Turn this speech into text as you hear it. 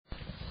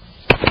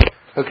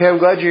Okay, I'm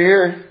glad you're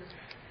here.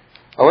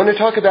 I want to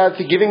talk about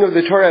the giving of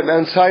the Torah at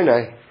Mount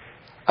Sinai.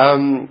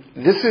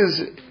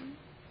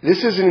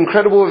 This is an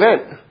incredible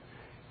event.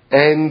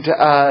 And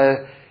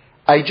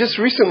I just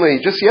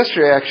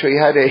yesterday actually,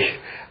 had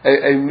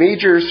a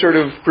major sort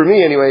of, for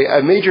me anyway,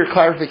 a major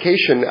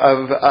clarification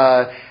of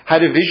how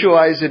to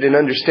visualize it and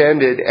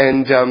understand it.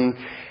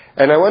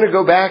 And I want to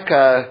go back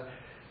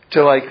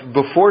to like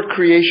before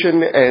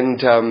creation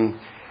and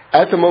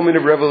at the moment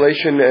of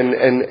revelation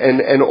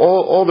and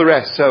all the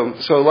rest. So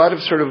a lot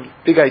of sort of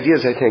big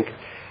ideas, I think.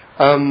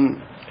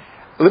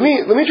 Let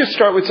me just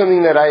start with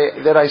something that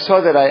I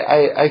saw that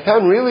I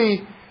found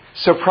really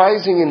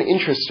surprising and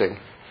interesting,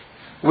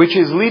 which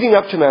is leading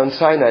up to Mount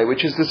Sinai,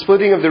 which is the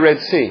splitting of the Red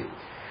Sea.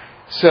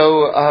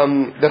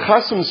 So the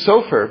Chasam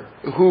Sofer,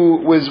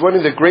 who was one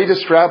of the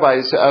greatest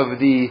rabbis of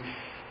the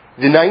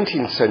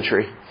 19th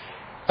century,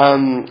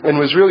 and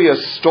was really a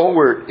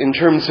stalwart in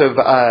terms of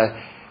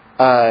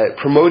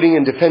promoting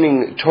and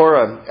defending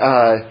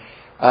Torah.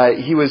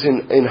 He was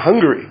in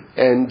Hungary,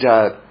 and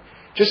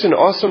just an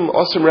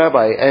awesome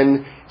rabbi.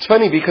 And it's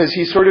funny because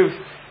he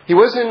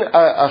wasn't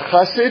a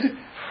chassid,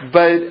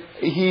 but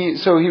he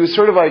was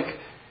sort of like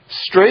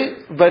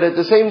straight, but at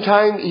the same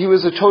time he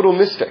was a total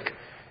mystic.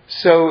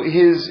 So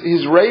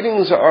his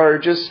writings are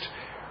just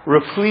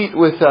replete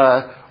with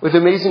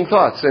amazing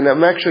thoughts. And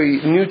I'm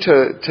actually new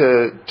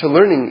to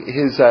learning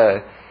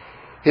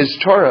his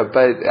Torah,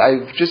 but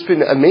I've just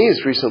been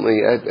amazed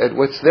recently at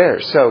what's there.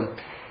 So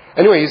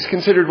anyway, he's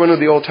considered one of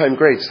the all-time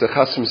greats, the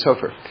Chasam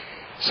Sofer.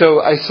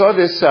 So I saw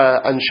this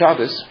on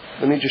Shabbos.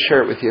 Let me just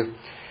share it with you.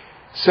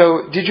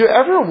 So did you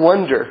ever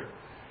wonder,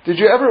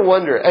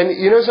 and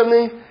you know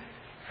something?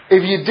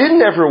 If you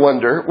didn't ever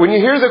wonder, when you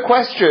hear the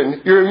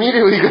question, you're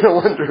immediately going to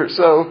wonder.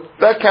 So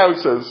that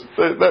counts as,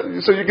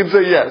 so you can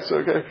say yes,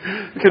 okay?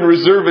 You can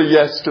reserve a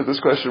yes to this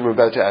question I'm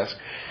about to ask.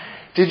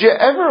 Did you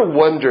ever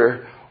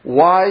wonder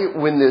why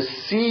when the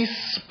sea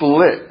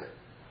split,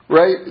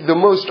 right, the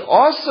most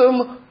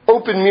awesome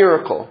open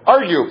miracle,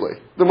 arguably,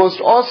 the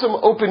most awesome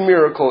open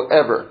miracle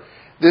ever,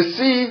 the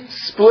sea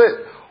split,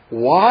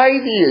 why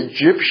the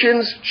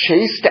Egyptians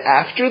chased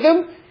after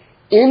them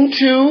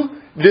into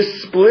the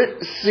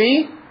split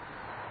sea?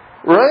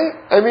 Right?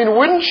 I mean,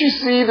 wouldn't you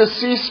see the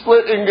sea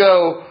split and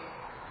go,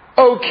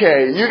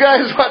 okay, you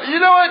guys want, you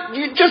know what?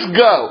 You just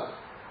go.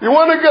 You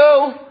want to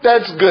go?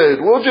 That's good.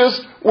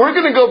 We're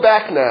going to go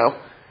back now.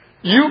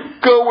 You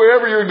go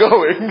wherever you're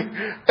going,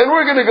 and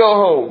we're going to go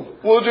home.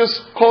 We'll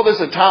just call this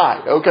a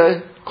tie,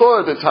 okay? Call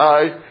it a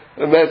tie,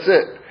 and that's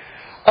it.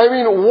 I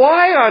mean,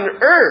 why on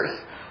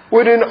earth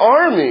would an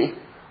army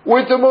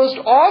with the most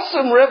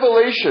awesome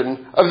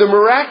revelation of the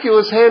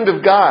miraculous hand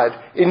of God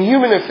in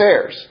human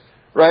affairs,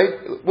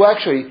 right? Well,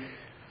 actually,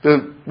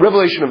 the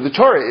revelation of the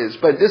Torah is,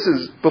 but this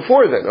is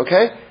before then,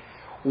 okay?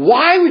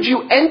 Why would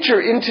you enter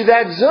into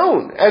that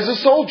zone as a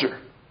soldier?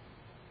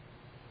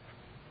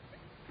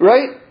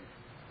 Right?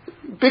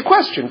 Big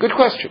question, good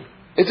question.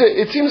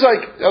 It seems like,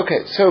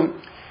 okay, so,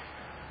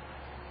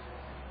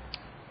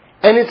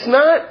 and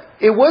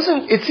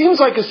it seems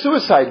like a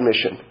suicide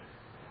mission,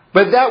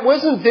 but that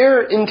wasn't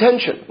their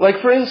intention.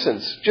 Like, for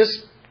instance,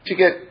 just to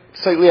get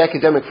slightly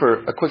academic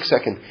for a quick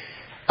second,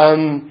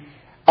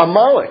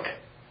 Amalek,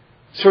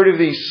 sort of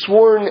the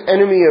sworn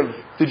enemy of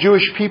the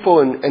Jewish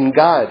people and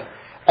God,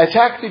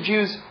 attacked the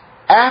Jews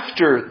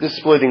after the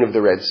splitting of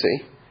the Red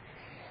Sea.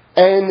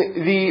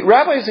 And the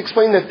rabbis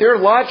explained that their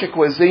logic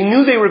was they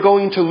knew they were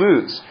going to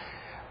lose,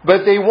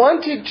 but they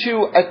wanted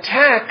to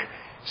attack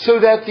so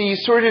that the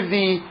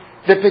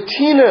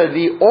patina,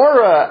 the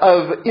aura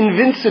of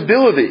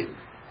invincibility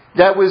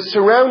that was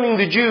surrounding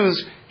the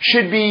Jews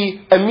should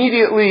be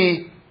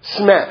immediately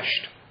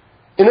smashed.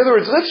 In other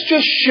words, let's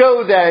just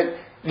show that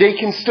they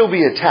can still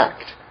be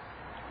attacked.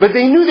 But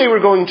they knew they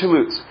were going to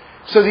lose.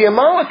 So the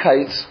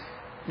Amalekites,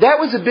 that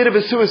was a bit of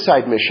a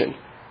suicide mission.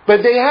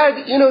 But they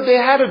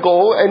had a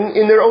goal, and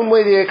in their own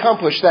way they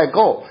accomplished that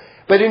goal.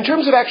 But in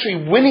terms of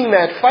actually winning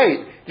that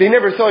fight, they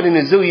never thought in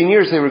a zillion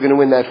years they were going to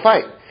win that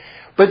fight.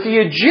 But the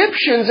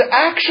Egyptians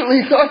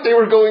actually thought they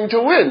were going to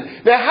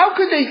win. Now, how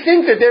could they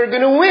think that they were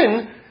going to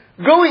win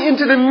going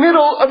into the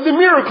middle of the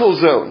miracle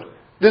zone,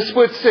 the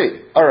split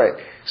sea? All right.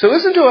 So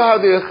listen to how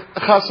the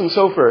Chasam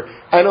Sofer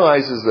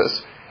analyzes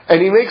this,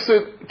 and he makes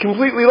it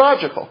completely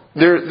logical,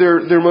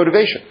 their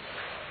motivation.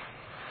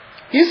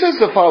 He says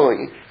the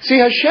following. See,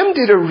 Hashem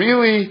did a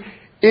really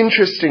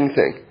interesting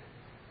thing.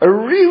 A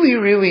really,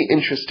 really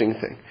interesting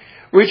thing.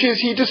 Which is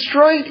he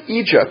destroyed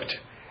Egypt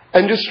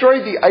and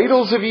destroyed the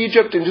idols of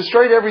Egypt and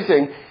destroyed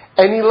everything.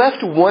 And he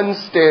left one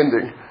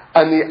standing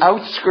on the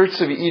outskirts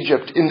of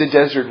Egypt in the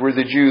desert where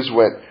the Jews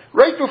went.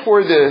 Right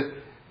before the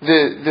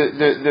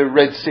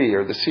Red Sea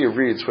or the Sea of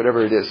Reeds,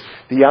 whatever it is.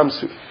 The Yam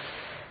Suf.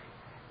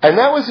 And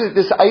that was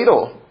this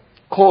idol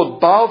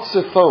called Baal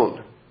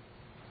Tzefon.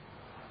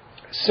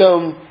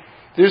 So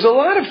there's a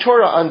lot of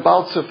Torah on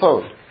Baal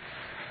Tzefon.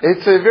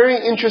 It's a very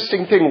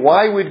interesting thing.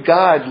 Why would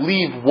God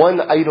leave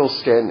one idol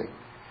standing?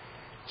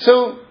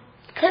 So,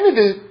 kind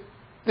of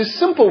the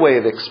simple way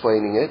of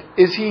explaining it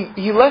is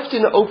he left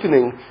an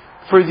opening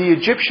for the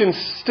Egyptians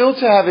still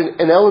to have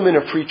an element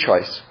of free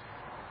choice.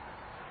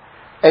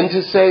 And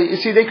to say, you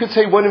see, they could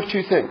say one of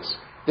two things.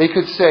 They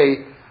could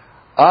say,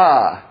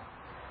 God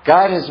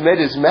has met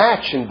his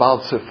match in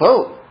Baal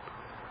Zephon.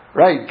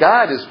 Right?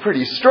 God is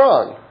pretty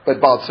strong,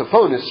 but Baal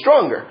Zephon is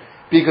stronger,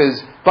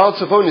 because Baal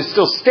Zephon is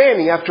still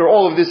standing after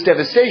all of this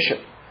devastation.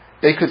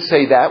 They could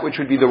say that, which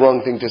would be the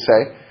wrong thing to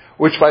say,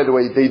 which, by the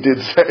way, they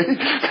did say.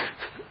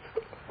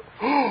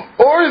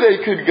 Or they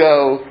could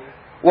go,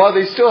 while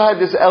they still had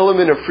this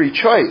element of free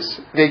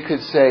choice, they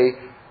could say,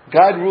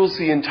 God rules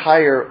the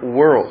entire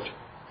world.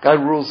 God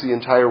rules the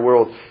entire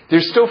world.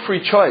 There's still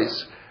free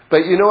choice.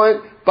 But you know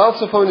what? Baal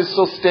Zephon is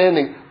still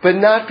standing, but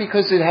not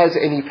because it has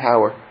any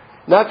power.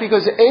 Not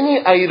because any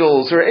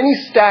idols or any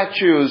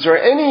statues or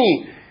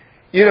any,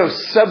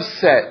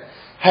 subset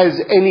has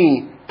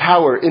any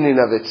power in and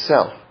of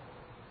itself.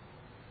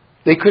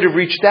 They could have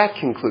reached that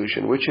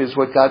conclusion, which is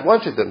what God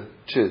wanted them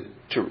to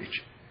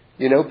reach.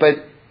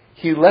 But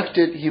He left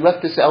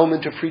this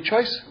element of free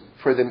choice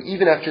for them,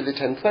 even after the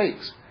 10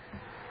 plagues.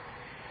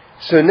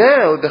 So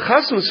now, the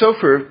Chasam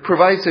Sofer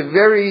provides a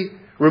very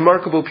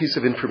remarkable piece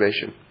of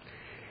information.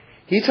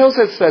 He tells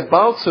us that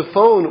Baal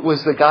Zephon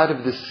was the god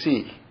of the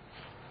sea.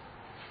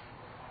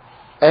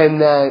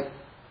 And that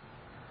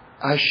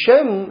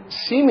Hashem,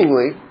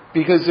 seemingly,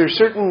 because there are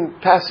certain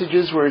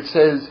passages where it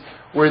says,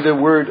 where the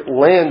word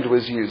land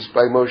was used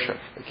by Moshe.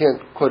 I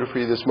can't quote it for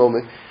you this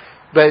moment.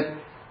 But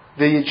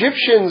the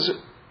Egyptians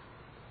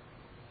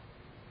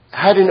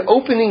had an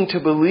opening to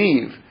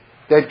believe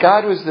that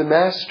God was the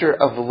master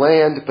of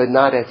land but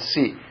not at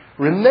sea.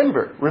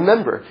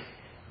 Remember,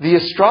 the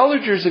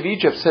astrologers of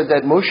Egypt said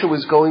that Moshe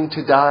was going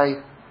to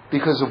die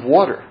because of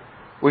water,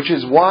 which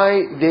is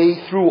why they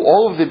threw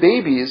all of the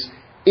babies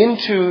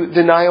into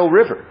the Nile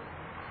River,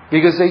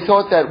 because they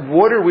thought that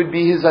water would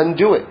be his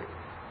undoing.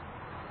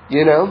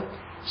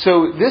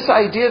 So this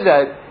idea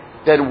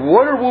that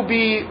water will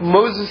be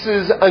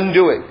Moses'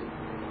 undoing.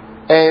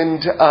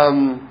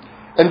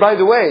 And by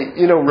the way,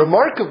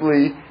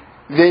 remarkably,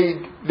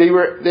 they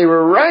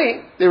were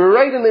right. They were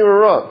right and they were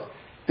wrong.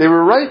 They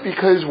were right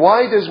because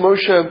why does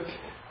Moshe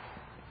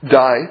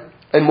die,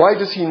 and why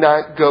does he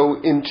not go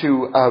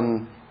into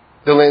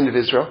the land of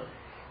Israel?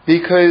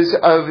 Because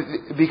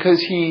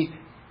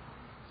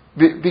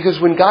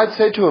when God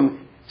said to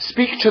him,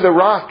 "Speak to the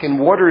rock, and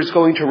water is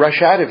going to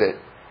rush out of it,"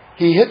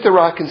 he hit the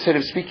rock instead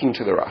of speaking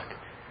to the rock.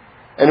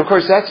 And of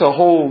course, that's a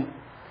whole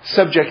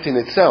subject in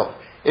itself.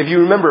 If you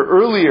remember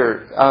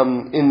earlier,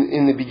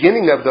 in the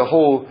beginning of the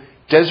whole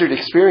desert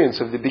experience,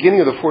 of the beginning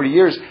of the 40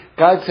 years,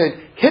 God said,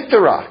 "Hit the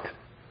rock."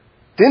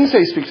 Didn't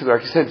say speak to the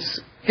rock. He said,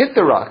 "Hit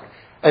the rock."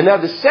 And now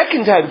the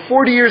second time,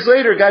 40 years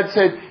later, God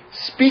said,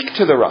 "Speak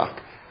to the rock."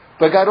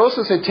 But God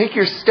also said, "Take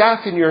your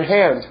staff in your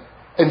hand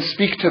and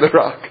speak to the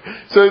rock."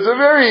 So it's a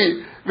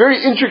very, very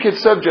intricate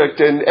subject,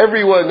 and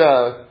everyone,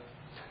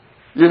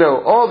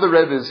 all the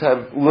Rebbes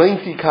have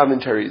lengthy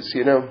commentaries,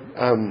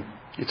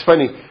 It's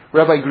funny,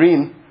 Rabbi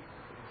Green,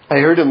 I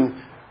heard him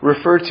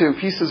refer to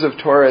pieces of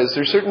Torah as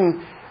there's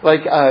certain,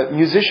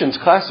 musicians,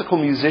 classical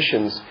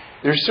musicians,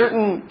 there's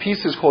certain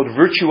pieces called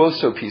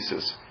virtuoso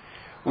pieces,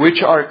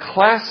 which are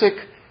classic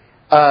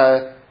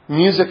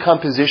music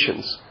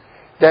compositions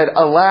that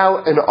allow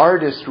an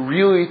artist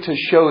really to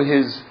show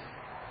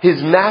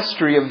his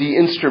mastery of the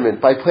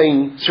instrument by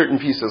playing certain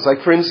pieces.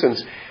 Like, for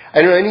instance,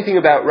 I don't know anything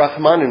about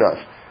Rachmaninoff,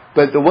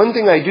 but the one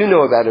thing I do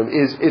know about him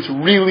is it's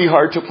really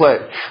hard to play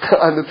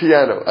on the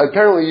piano.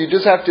 Apparently, you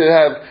just have to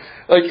have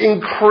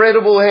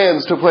incredible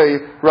hands to play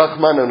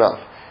Rachmaninoff.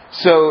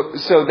 So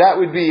that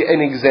would be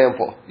an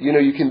example.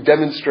 You can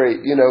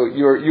demonstrate,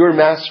 your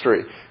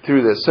mastery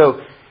through this.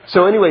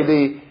 So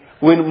anyway,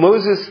 when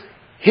Moses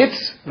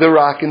hits the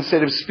rock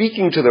instead of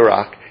speaking to the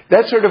rock,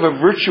 that's sort of a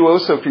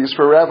virtuoso piece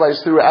for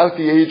rabbis throughout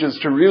the ages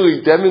to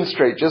really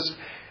demonstrate just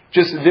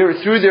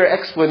through their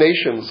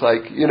explanations,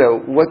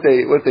 what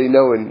they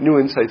know and new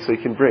insights they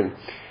can bring.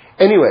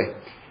 Anyway,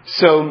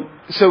 so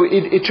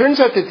it turns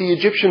out that the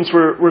Egyptians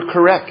were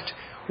correct.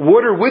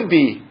 Water would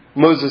be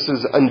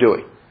Moses'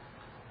 undoing,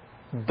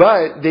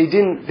 but they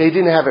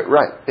didn't have it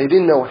right. They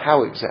didn't know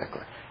how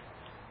exactly.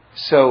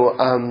 So,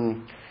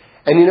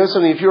 and you know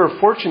something? If you're a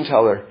fortune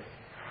teller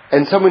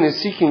and someone is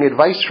seeking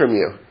advice from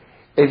you,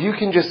 if you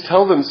can just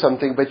tell them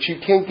something, but you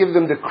can't give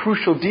them the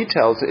crucial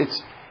details,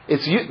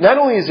 it's not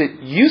only is it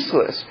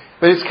useless,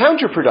 but it's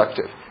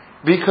counterproductive,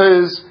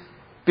 because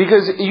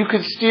you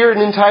could steer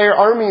an entire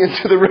army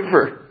into the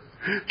river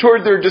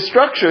toward their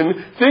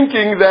destruction,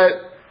 thinking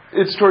that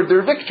it's toward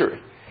their victory.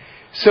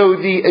 So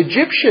the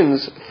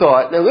Egyptians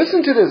thought, now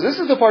listen to this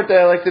is the part that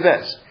I like the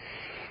best.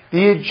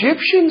 The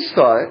Egyptians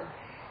thought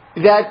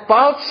that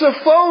Baal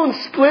Zephon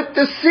split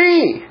the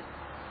sea.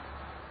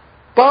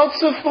 Baal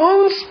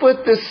Zephon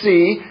split the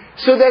sea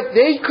so that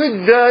they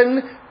could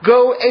then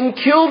go and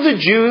kill the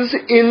Jews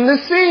in the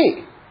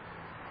sea.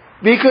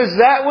 Because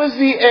that was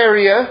the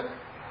area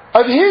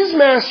of his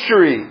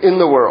mastery in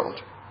the world.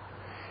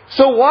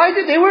 So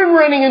they weren't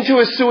running into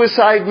a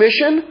suicide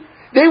mission.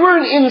 They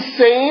weren't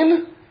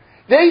insane.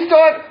 They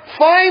thought,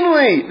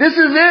 finally, this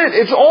is it.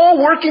 It's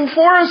all working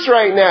for us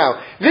right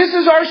now. This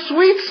is our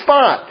sweet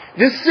spot,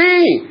 the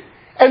sea.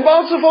 And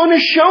Baal Zephon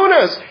has shown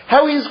us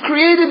how he's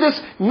created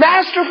this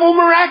masterful,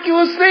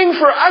 miraculous thing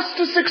for us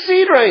to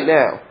succeed right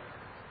now.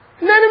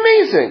 Isn't that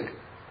amazing?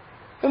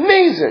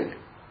 Amazing.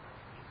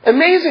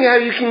 Amazing how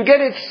you can get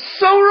it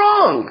so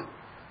wrong.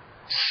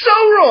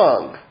 So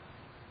wrong.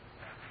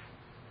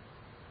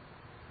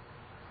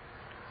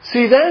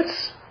 See,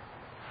 that's,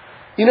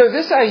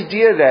 this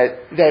idea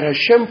that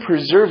Hashem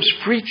preserves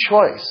free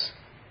choice.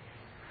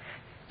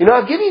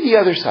 I'll give you the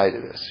other side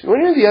of this. You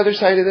want to know the other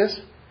side of this?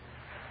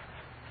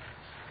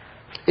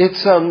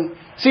 It's,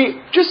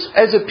 just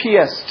as a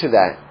PS to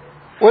that,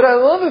 what I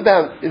love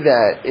about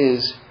that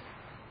is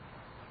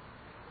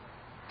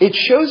it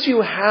shows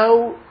you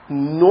how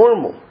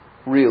normal,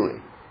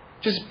 really,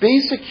 just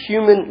basic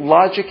human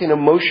logic and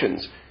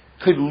emotions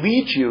could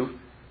lead you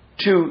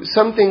to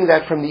something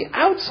that from the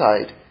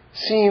outside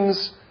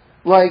seems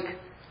like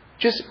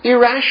just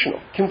irrational,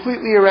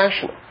 completely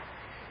irrational.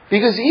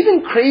 Because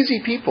even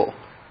crazy people,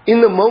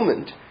 in the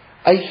moment,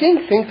 I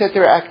think that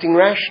they're acting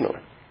rationally.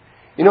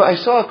 I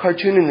saw a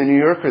cartoon in the New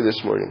Yorker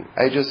this morning.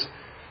 I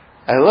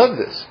love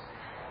this.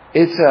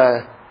 It's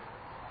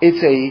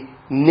a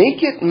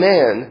naked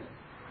man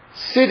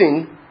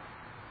sitting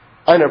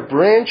on a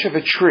branch of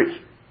a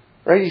tree.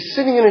 Right? He's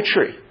sitting in a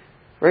tree.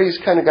 Right? He's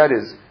kind of got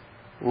his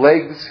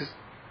legs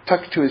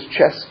tucked to his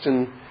chest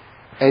and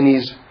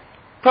he's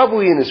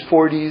probably in his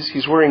 40s.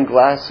 He's wearing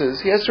glasses.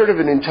 He has sort of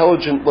an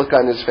intelligent look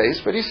on his face,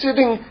 but he's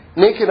sitting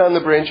naked on the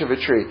branch of a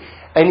tree.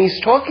 And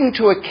he's talking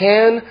to a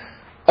can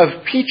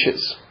of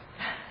peaches.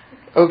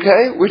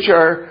 Okay? Which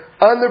are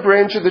on the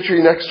branch of the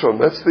tree next to him.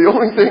 That's the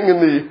only thing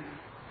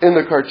in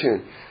the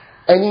cartoon.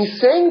 And he's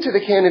saying to the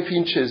can of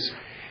peaches,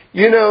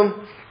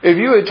 if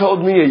you had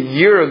told me a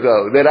year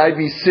ago that I'd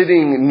be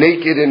sitting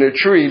naked in a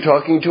tree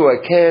talking to a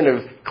can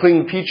of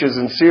clean peaches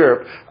and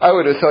syrup, I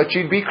would have thought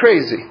you'd be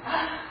crazy.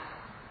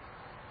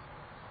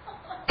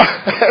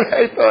 And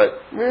I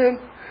thought, man,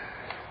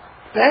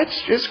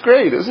 that's just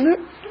great, isn't it?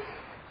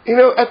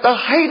 At the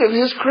height of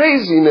his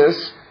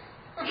craziness,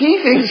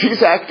 he thinks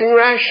he's acting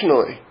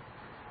rationally.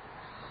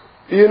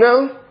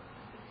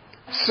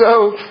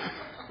 So,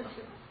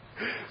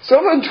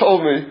 someone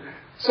told me,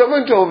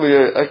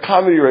 a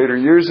comedy writer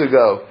years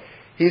ago,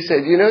 he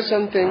said,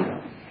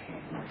 something?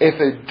 If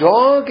a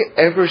dog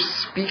ever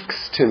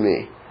speaks to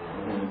me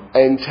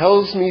and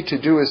tells me to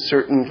do a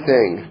certain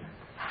thing,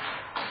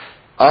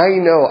 I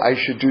know I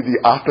should do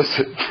the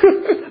opposite.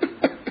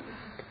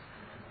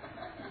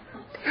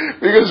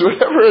 Because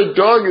whatever a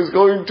dog is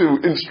going to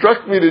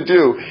instruct me to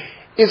do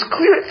is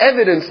clear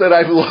evidence that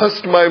I've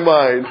lost my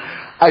mind.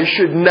 I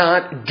should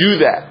not do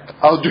that.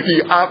 I'll do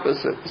the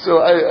opposite. So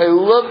I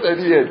love that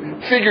he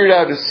had figured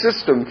out a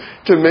system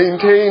to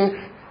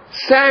maintain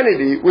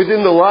sanity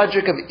within the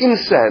logic of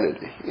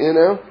insanity,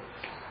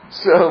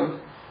 So,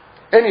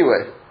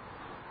 anyway.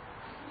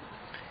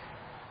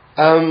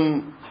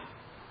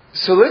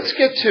 So let's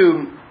get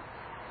to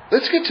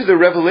the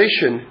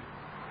revelation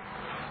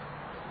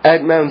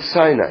at Mount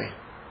Sinai.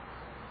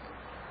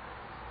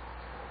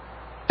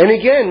 And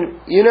again,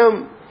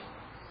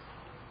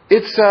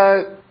 it's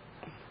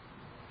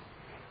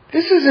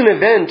this is an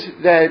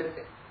event that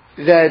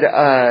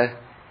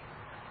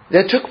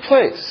took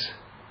place.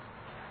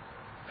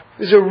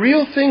 There's a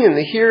real thing in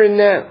the here and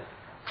now.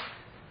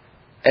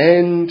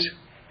 And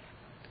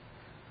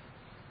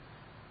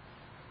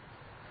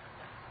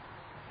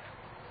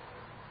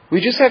we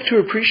just have to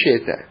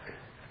appreciate that.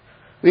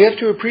 We have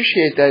to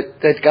appreciate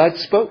that God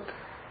spoke.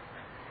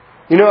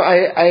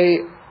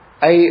 I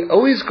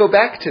always go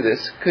back to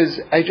this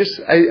because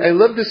I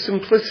love the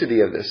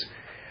simplicity of this.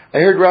 I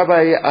heard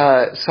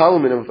Rabbi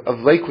Solomon of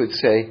Lakewood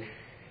say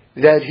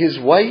that his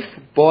wife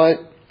bought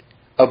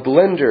a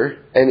blender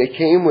and it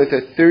came with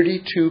a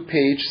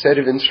 32-page set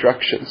of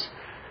instructions.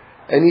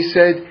 And he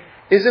said,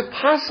 is it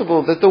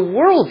possible that the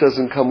world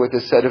doesn't come with a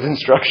set of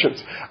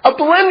instructions? A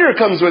blender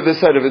comes with a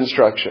set of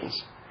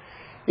instructions.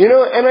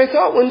 And I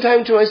thought one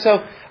time to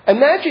myself,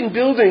 imagine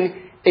building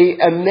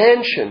a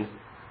mansion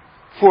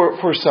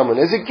for someone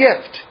as a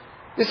gift.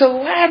 This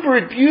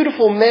elaborate,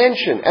 beautiful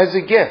mansion as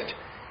a gift.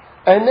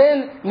 And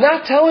then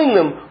not telling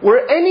them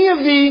where any of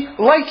the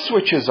light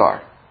switches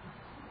are.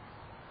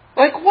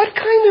 Like, what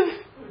kind of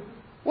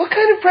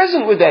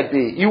present would that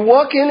be? You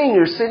walk in and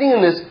you're sitting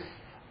in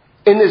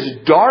this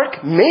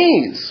dark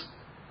maze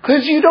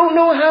because you don't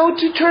know how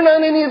to turn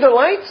on any of the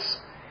lights?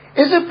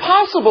 Is it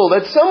possible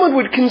that someone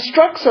would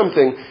construct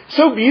something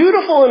so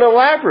beautiful and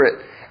elaborate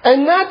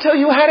and not tell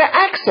you how to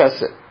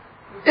access it?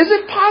 Is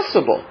it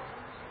possible?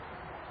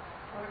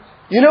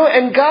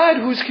 And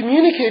God, who's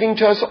communicating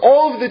to us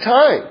all of the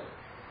time.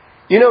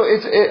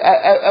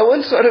 I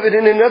once thought of it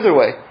in another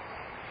way.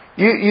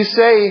 You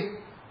say,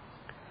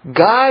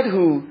 God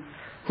who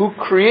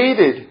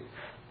created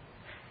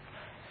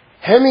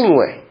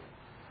Hemingway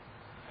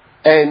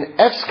and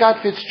F.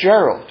 Scott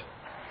Fitzgerald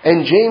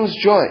and James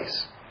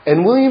Joyce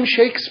and William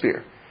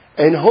Shakespeare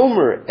and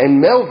Homer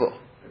and Melville.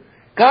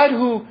 God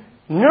who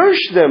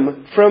nourished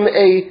them from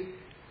a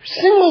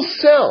single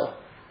cell,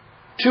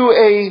 to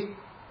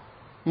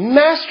a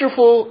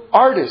masterful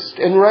artist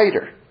and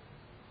writer.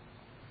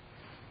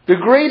 The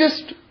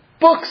greatest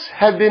books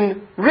have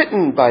been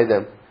written by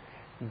them.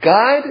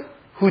 God,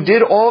 who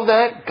did all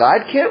that,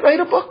 God can't write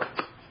a book?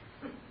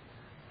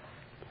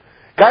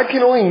 God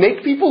can only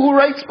make people who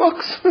writes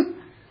books?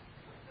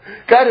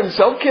 God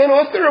himself can't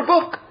author a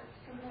book?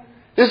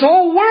 This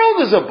whole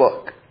world is a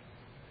book.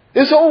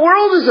 This whole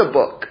world is a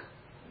book.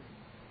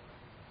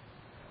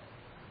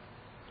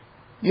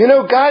 You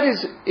know, God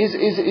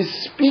is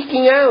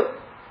speaking out.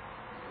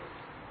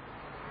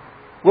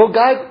 Well,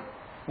 God,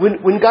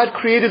 when God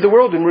created the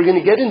world, and we're going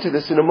to get into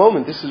this in a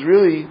moment, this is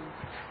really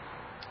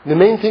the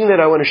main thing that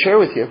I want to share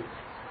with you.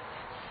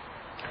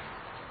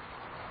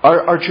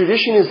 Our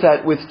tradition is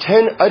that with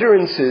 10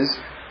 utterances,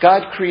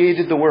 God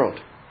created the world.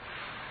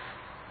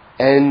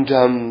 And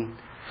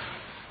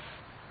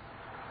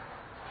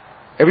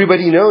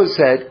everybody knows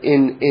that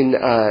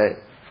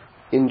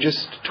in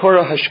just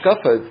Torah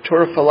Hashkafa,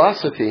 Torah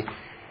philosophy,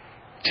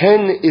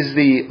 10 is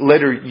the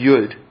letter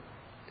Yud,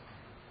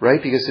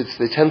 right? Because it's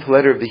the 10th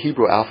letter of the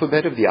Hebrew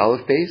alphabet, of the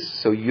Aleph base.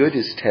 So Yud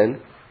is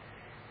 10.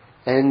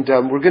 And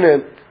we're going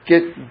to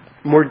get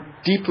more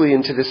deeply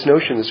into this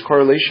notion, this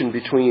correlation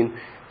between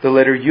the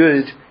letter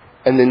Yud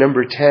and the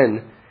number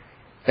 10,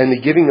 and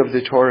the giving of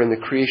the Torah and the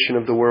creation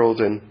of the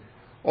world and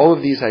all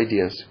of these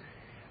ideas.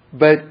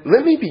 But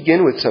let me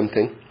begin with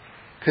something,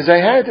 because I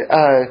had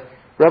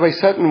Rabbi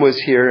Sutton was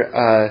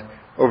here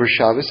over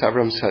Shabbos,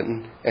 Avram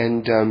Sutton,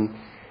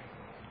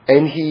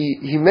 and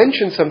he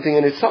mentioned something,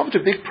 and it solved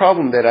a big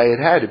problem that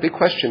I had, a big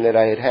question that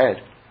I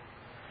had.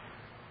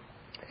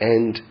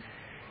 And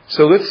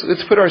so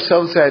let's put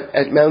ourselves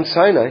at Mount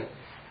Sinai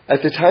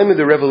at the time of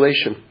the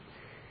revelation.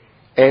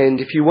 And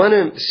if you want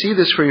to see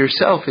this for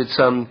yourself, it's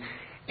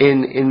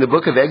in the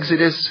book of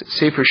Exodus,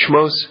 Sefer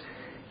Shmos,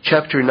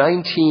 chapter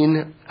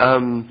 19,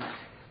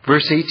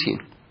 verse 18.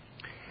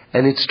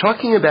 And it's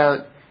talking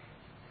about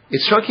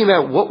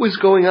what was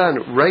going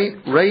on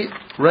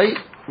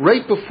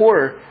right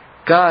before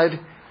God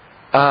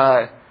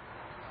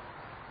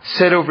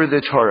said over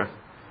the Torah.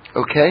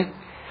 Okay?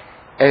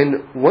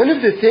 And one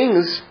of the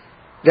things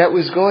that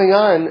was going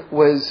on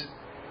was,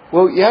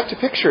 well, you have to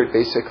picture it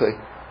basically.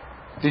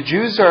 The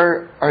Jews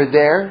are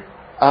there,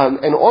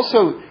 and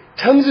also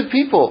tons of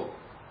people,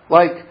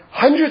 like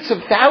hundreds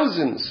of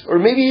thousands, or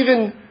maybe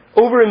even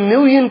over 1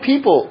 million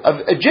people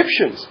of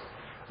Egyptians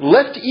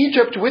left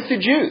Egypt with the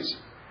Jews.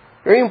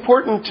 Very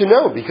important to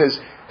know, because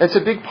that's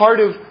a big part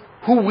of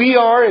who we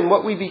are and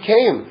what we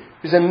became.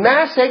 There's a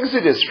mass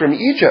exodus from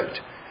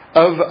Egypt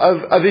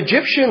of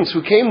Egyptians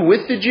who came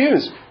with the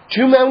Jews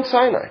to Mount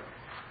Sinai.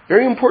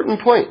 Very important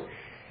point.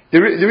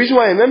 The reason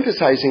why I'm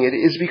emphasizing it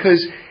is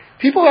because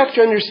people have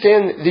to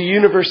understand the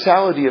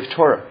universality of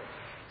Torah.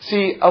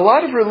 See, a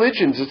lot of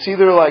religions, it's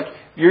either like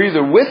you're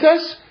either with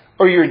us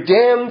or you're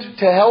damned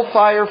to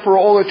hellfire for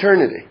all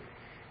eternity.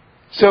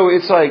 So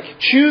it's like,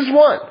 choose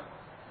one.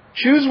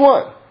 Choose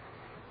one.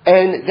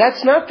 And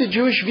that's not the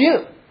Jewish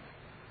view.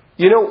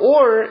 You know,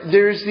 or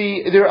there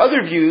are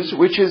other views,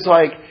 which is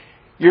like,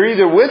 you're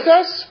either with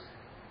us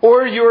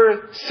or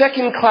you're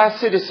second-class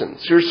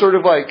citizens. You're sort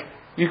of like,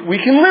 we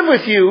can live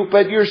with you,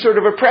 but you're sort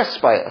of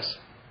oppressed by us.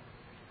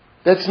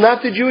 That's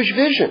not the Jewish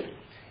vision.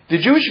 The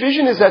Jewish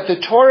vision is that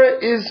the Torah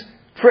is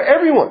for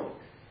everyone.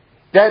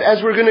 That,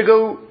 as we're going to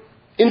go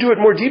into it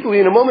more deeply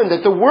in a moment,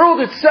 that the world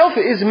itself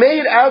is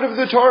made out of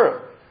the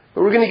Torah.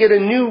 But we're going to get a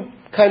new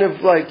kind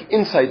of like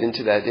insight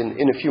into that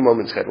in a few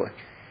moments, God willing.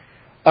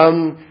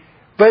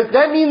 But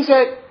that means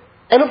that,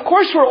 and of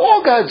course we're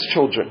all God's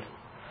children.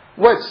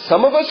 What,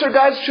 some of us are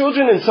God's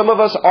children and some of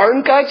us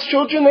aren't God's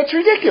children? That's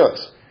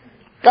ridiculous.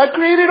 God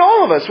created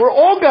all of us. We're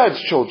all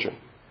God's children.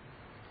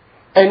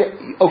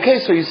 And, okay,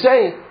 so you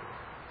say,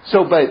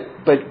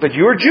 but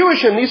you're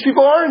Jewish and these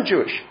people aren't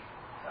Jewish.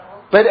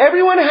 But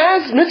everyone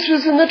has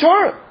mitzvahs in the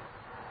Torah.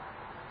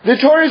 The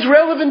Torah is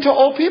relevant to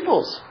all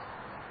peoples.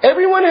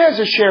 Everyone has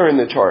a share in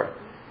the Torah.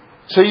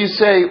 So you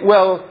say,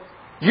 well,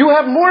 you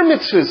have more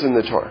mitzvahs in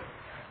the Torah.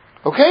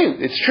 Okay,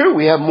 it's true.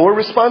 We have more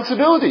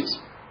responsibilities.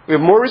 We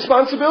have more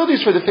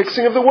responsibilities for the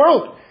fixing of the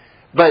world.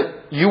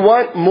 But you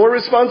want more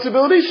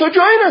responsibilities? So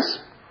join us.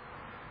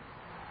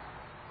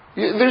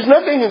 There's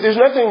nothing,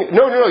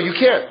 no, you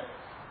can't.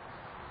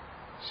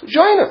 So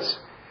join us.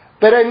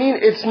 But I mean,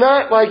 it's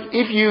not like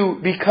if you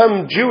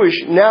become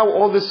Jewish, now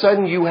all of a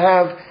sudden you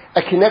have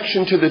a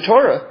connection to the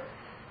Torah.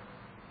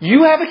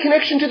 You have a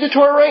connection to the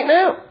Torah right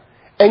now.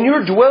 And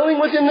you're dwelling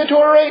within the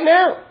Torah right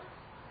now.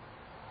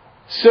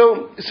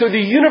 So the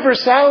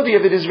universality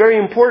of it is very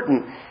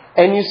important.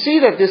 And you see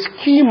that this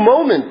key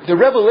moment, the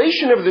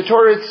revelation of the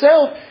Torah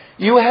itself,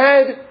 you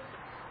had,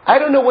 I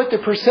don't know what the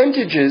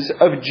percentages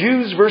of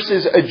Jews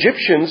versus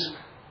Egyptians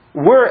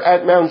were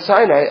at Mount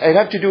Sinai. I'd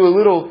have to do a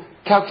little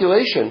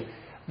calculation.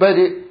 But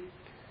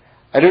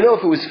I don't know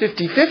if it was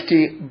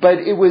 50-50, but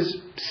it was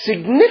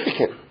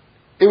significant.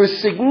 It was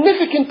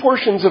significant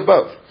portions of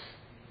both.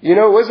 You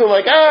know, it wasn't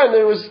like, and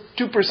there was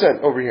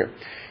 2% over here.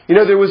 You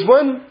know, there was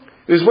one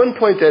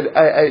point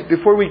that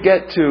before we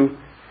get to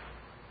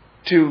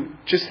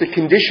just the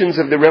conditions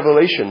of the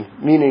revelation,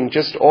 meaning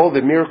just all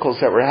the miracles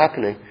that were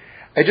happening,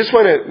 I just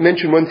want to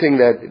mention one thing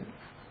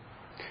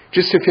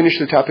just to finish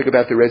the topic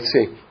about the Red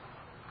Sea.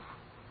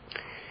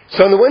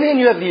 So on the one hand,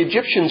 you have the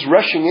Egyptians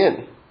rushing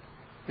in.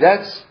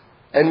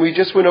 And we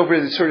just went over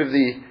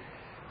the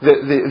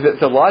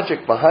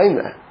logic behind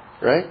that,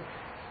 right?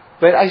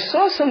 But I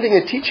saw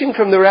a teaching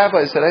from the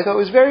rabbis that I thought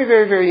was very,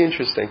 very, very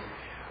interesting,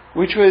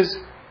 which was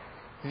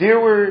there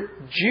were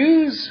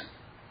Jews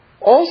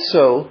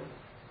also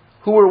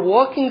who were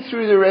walking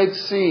through the Red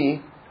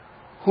Sea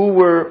who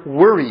were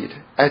worried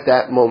at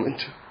that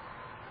moment.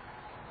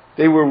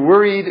 They were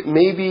worried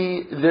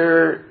maybe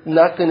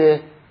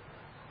that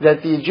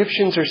the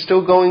Egyptians are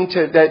still going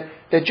to,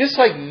 that just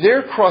like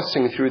they're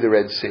crossing through the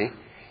Red Sea,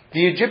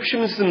 the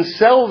Egyptians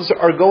themselves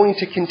are going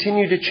to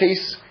continue to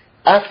chase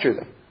after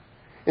them.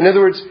 In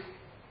other words,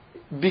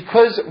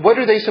 because what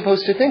are they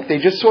supposed to think? They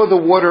just saw the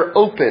water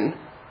open.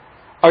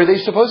 Are they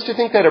supposed to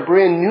think that a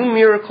brand new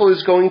miracle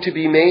is going to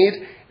be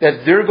made,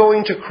 that they're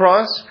going to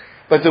cross,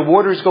 but the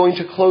water is going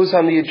to close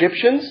on the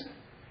Egyptians?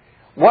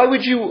 Why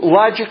would you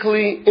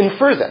logically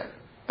infer that?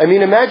 I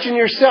mean, imagine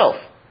yourself.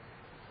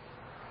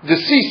 The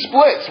sea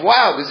splits.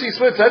 Wow, the sea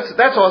splits.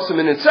 That's awesome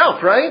in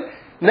itself, right?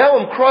 Now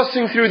I'm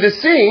crossing through the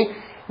sea.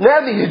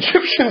 Now the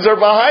Egyptians are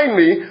behind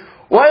me.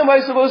 Why am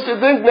I supposed to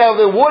think now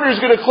the water is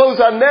going to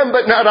close on them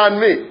but not on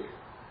me?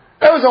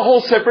 That was a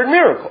whole separate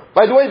miracle.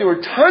 By the way, there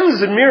were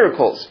tons of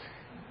miracles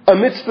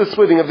amidst the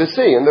splitting of the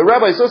sea. And the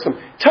rabbis saw some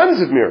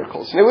tons of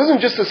miracles. And it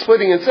wasn't just the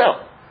splitting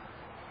itself.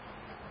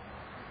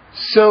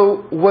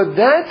 So what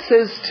that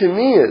says to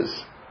me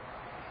is,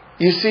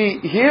 you see,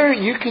 here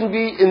you can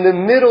be in the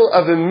middle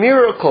of a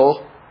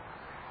miracle,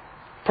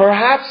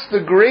 perhaps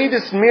the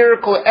greatest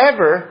miracle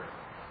ever,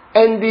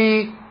 and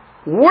be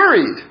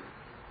worried.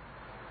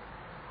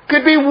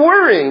 Could be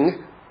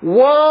worrying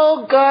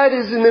while God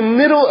is in the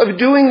middle of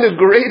doing the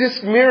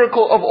greatest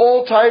miracle of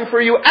all time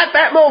for you at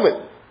that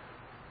moment.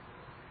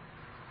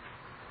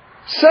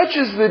 Such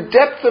is the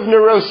depth of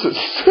neurosis.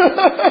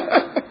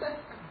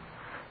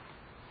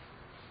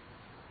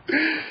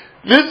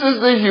 This is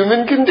the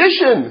human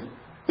condition.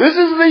 This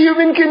is the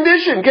human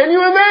condition. Can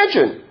you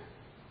imagine?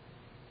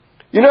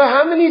 You know,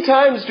 how many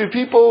times do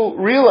people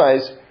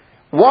realize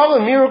while a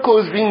miracle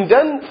is being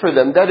done for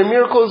them, that a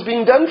miracle is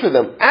being done for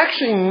them?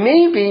 Actually,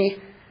 maybe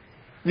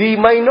the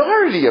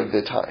minority of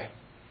the time.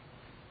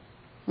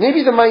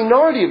 Maybe the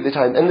minority of the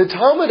time. And the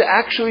Talmud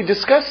actually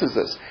discusses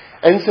this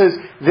and says,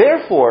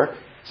 therefore,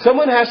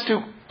 someone has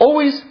to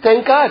always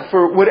thank God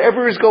for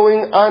whatever is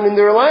going on in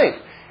their life.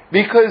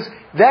 Because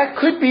that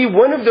could be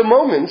one of the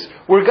moments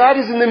where God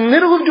is in the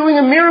middle of doing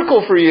a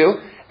miracle for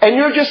you and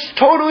you're just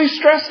totally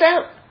stressed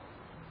out.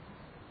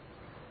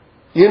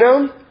 You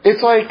know?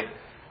 It's like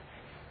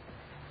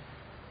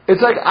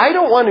I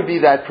don't want to be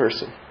that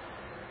person.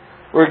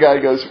 Where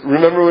God goes,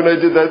 remember when I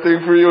did that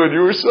thing for you and you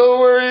were so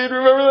worried?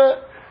 Remember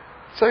that?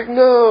 It's like,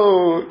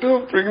 no,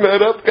 don't bring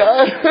that up,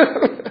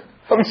 God.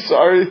 I'm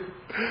sorry.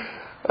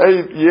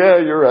 Yeah,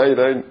 you're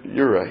right.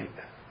 You're right.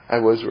 I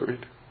was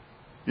worried.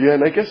 Yeah,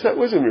 and I guess that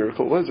was a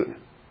miracle, wasn't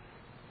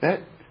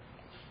it?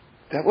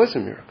 That was a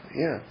miracle.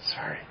 Yeah,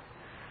 sorry.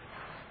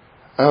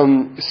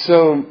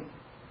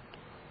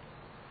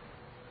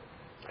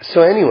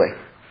 So anyway,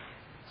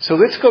 so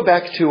let's go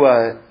back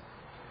to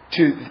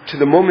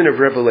the moment of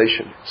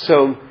revelation.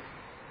 So,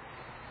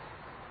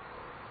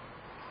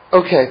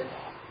 okay.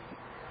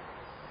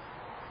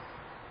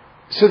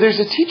 So there's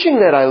a teaching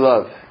that I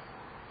love,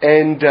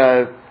 and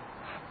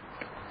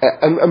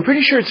I'm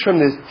pretty sure it's from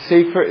the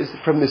Sefer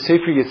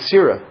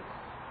Yetzirah.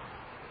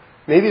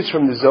 Maybe it's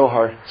from the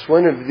Zohar. It's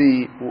one or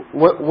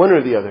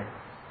the other.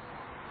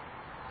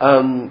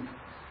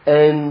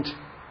 And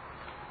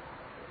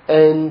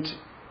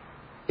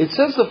it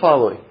says the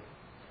following.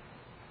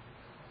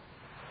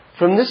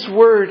 From this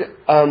word,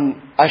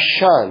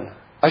 Ashan.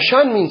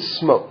 Ashan means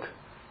smoke.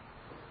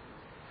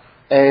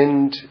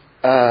 And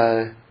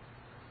I'll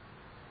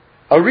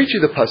read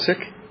you the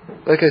pasuk.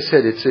 Like I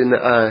said, it's in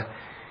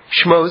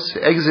Shmos,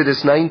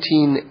 Exodus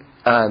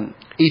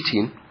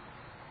 19:18.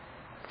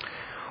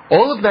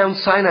 All of Mount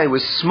Sinai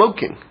was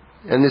smoking,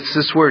 and it's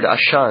this word,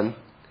 Ashan,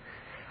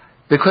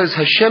 because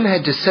Hashem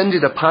had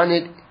descended upon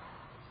it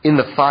in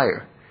the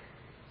fire.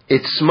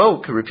 Its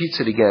smoke, repeats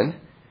it again,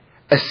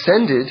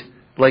 ascended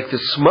like the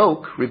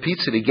smoke,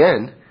 repeats it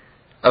again,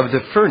 of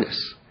the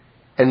furnace,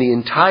 and the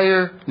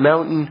entire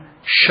mountain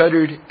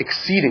shuddered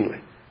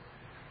exceedingly.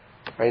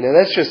 Right, now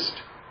that's just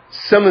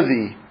some of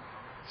the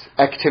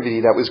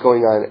activity that was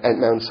going on at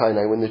Mount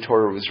Sinai when the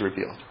Torah was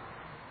revealed.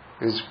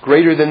 It was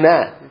greater than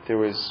that. There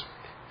was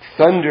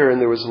thunder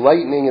and there was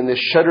lightning, and the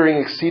shuddering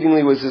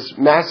exceedingly was this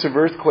massive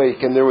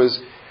earthquake, and it was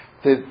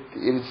in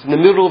the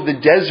middle of the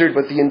desert,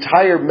 but the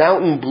entire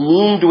mountain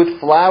bloomed with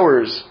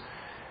flowers.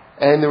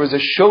 And there was a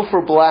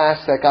shofar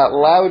blast that got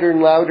louder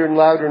and louder and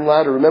louder and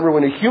louder. Remember,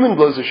 when a human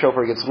blows a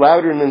shofar, it gets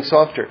louder and then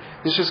softer.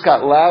 This just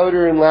got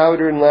louder and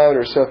louder and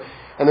louder.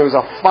 And there was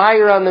a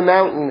fire on the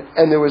mountain,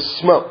 and there was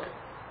smoke.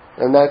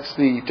 And that's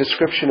the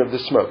description of the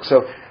smoke.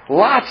 So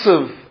lots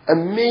of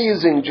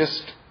amazing,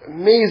 just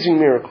Amazing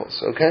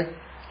miracles, okay?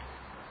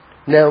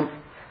 Now,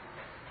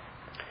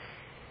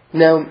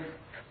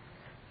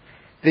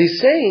 they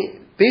say,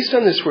 based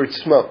on this word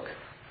smoke,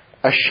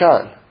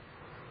 ashan,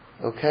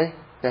 okay?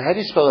 Now, how do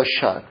you spell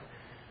ashan?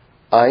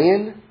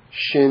 Ayin,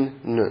 shin,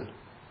 nun.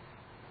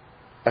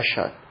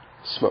 Ashan,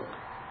 smoke.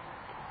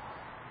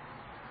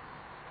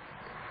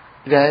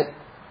 That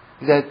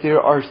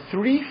there are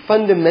three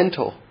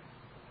fundamental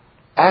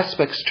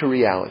aspects to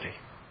reality.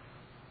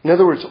 In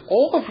other words,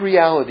 all of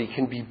reality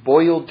can be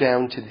boiled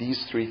down to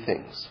these three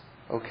things,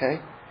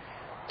 okay?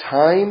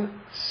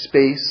 Time,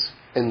 space,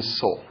 and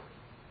soul.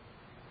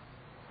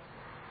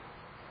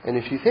 And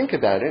if you think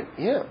about it,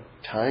 yeah,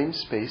 time,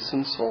 space,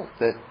 and soul.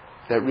 That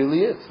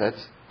really is.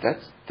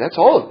 That's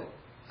all of it.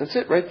 That's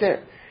it right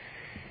there.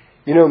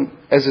 You know,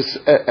 as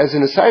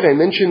an aside, I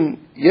mentioned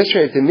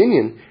yesterday at the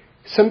Minyan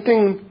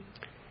something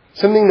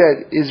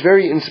that is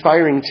very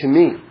inspiring to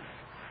me.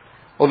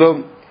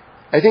 Although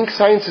I think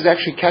science is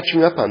actually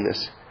catching up on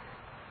this.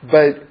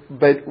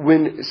 But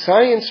when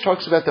science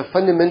talks about the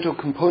fundamental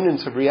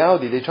components of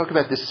reality, they talk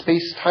about the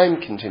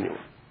space-time continuum.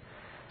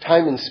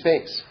 Time and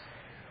space.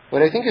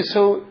 What I think is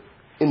so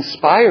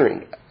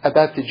inspiring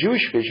about the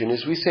Jewish vision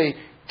is we say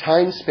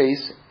time,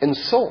 space, and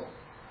soul.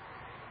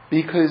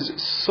 Because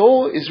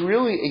soul is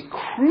really a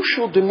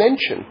crucial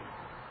dimension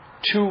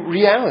to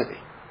reality.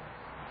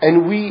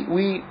 And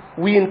we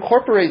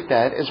incorporate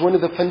that as one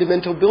of the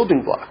fundamental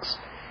building blocks.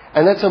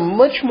 And that's a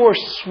much more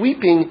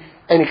sweeping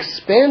and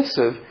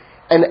expansive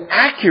and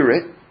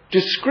accurate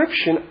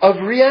description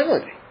of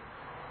reality.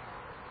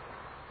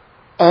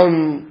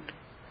 And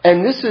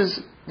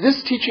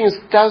this teaching is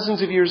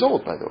thousands of years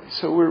old, by the way.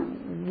 So we're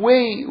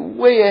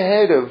way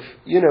ahead of,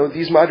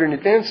 these modern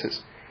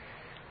advances.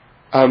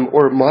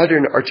 Or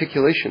modern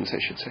articulations, I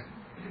should say.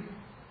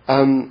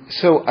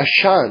 So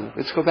ashan,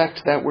 let's go back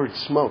to that word,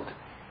 smoke.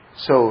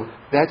 So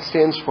that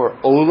stands for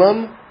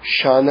Olam,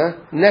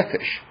 Shana,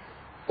 Nefesh.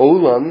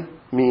 Olam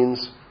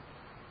means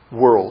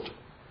world,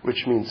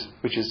 which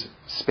is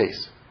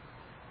space.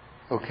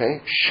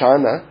 Okay?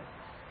 Shana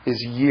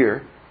is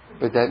year,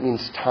 but that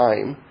means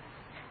time.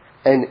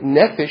 And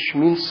Nefesh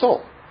means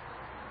soul.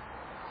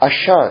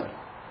 Ashan,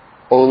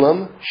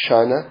 Olam,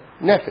 Shana,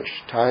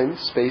 Nefesh. Time,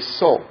 space,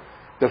 soul.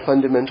 The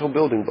fundamental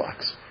building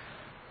blocks.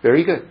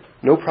 Very good.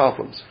 No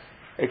problems.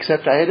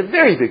 Except I had a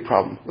very big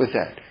problem with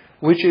that.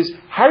 Which is,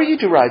 how are you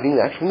deriving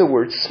that from the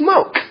word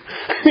smoke?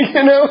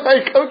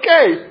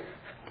 Okay.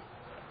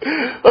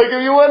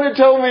 If you want to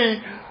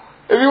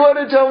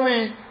tell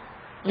me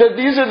that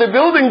these are the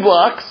building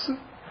blocks,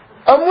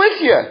 I'm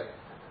with you.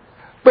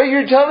 But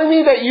you're telling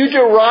me that you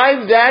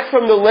derived that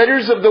from the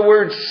letters of the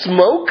word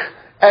smoke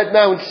at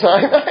Mount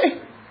Sinai?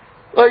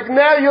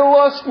 Now you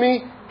lost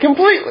me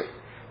completely.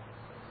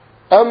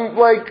 I'm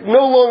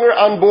no longer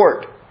on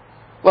board.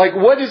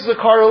 What is the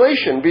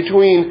correlation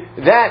between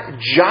that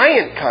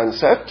giant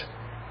concept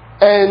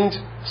and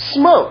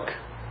smoke?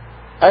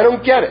 I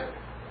don't get it.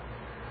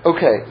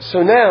 Okay,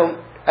 so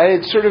now I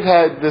had sort of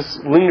had this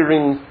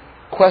lingering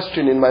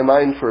question in my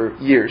mind for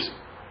years.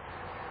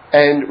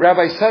 And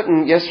Rabbi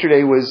Sutton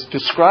yesterday was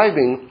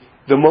describing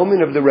the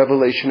moment of the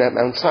revelation at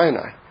Mount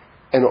Sinai.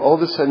 And all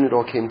of a sudden it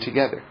all came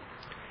together.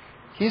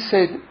 He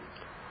said,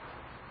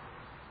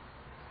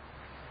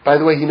 by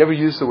the way, he never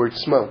used the word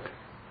smoke.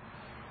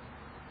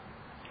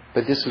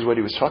 But this is what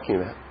he was talking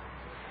about.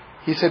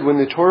 He said when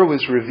the Torah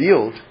was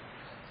revealed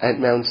at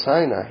Mount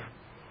Sinai,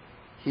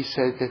 he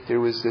said that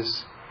there was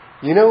this,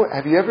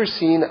 have you ever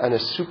seen on a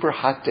super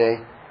hot day?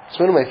 It's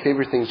one of my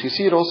favorite things. You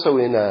see it also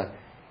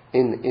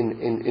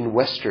in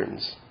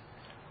Westerns,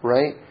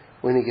 right?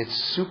 When it gets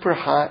super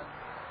hot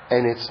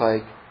and it's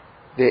like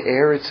the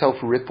air itself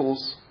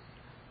ripples,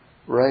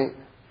 right?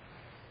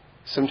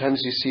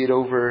 Sometimes you see it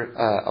over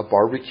a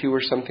barbecue or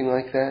something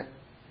like that.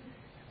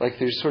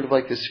 There's sort of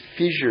this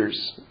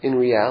fissures in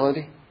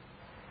reality.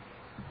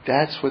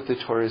 That's what the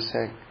Torah is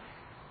saying.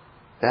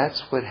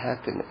 That's what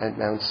happened at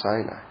Mount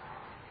Sinai.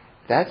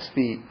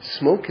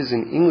 Smoke is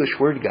an English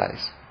word,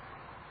 guys.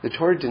 The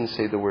Torah didn't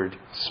say the word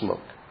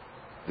smoke.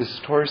 The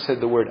Torah said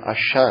the word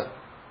ashan.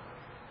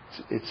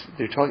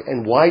 They're talking,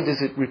 and why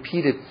does it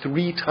repeat it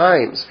 3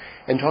 times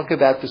and talk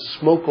about the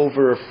smoke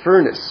over a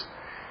furnace?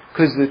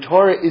 Because the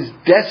Torah is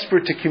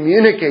desperate to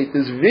communicate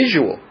this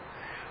visual,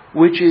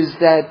 which is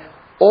that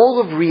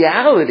all of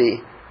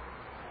reality,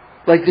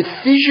 the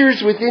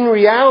fissures within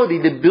reality,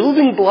 the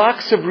building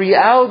blocks of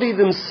reality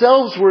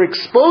themselves were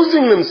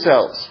exposing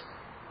themselves.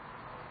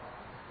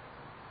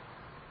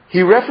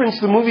 He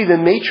referenced the movie The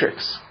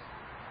Matrix,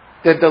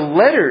 that the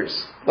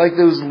letters,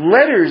 those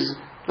letters,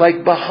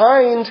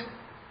 behind,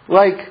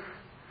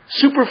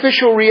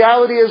 superficial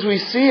reality as we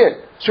see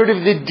it, sort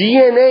of the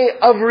DNA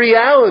of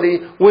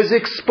reality was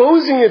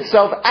exposing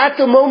itself at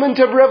the moment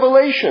of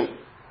revelation.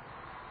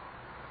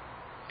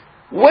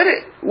 What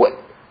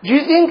do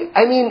you think?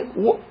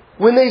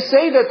 When they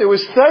say that there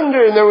was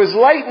thunder and there was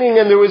lightning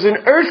and there was an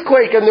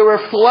earthquake and there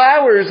were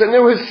flowers and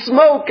there was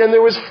smoke and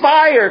there was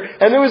fire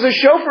and there was a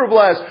shofar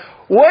blast,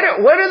 what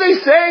are they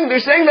saying? They're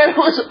saying that it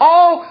was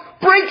all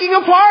breaking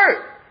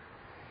apart.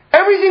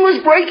 Everything was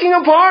breaking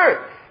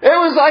apart. It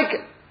was like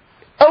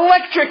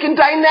electric and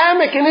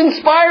dynamic and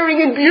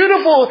inspiring and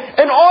beautiful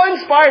and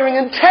awe-inspiring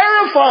and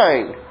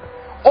terrifying,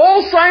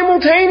 all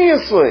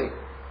simultaneously.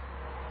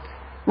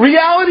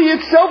 Reality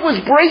itself was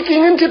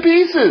breaking into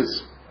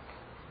pieces.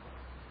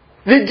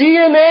 The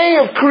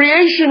DNA of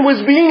creation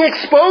was being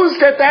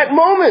exposed at that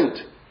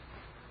moment.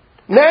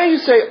 Now you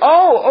say,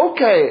 oh,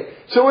 okay,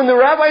 so when the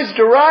rabbis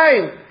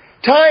derive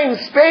time,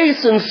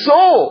 space, and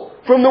soul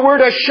from the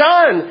word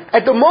Ashan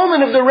at the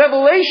moment of the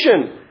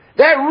revelation,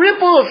 that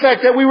ripple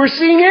effect that we were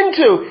seeing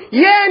into,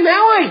 yeah,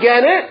 now I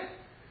get it.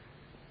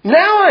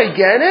 Now I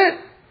get it.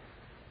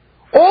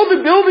 All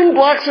the building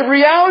blocks of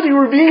reality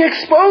were being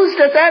exposed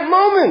at that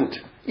moment.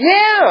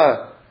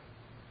 Yeah,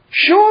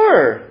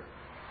 sure,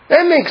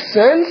 that makes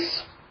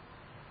sense.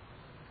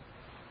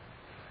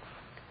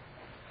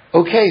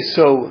 Okay,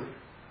 so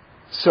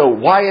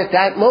why at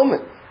that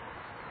moment?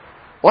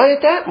 Why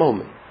at that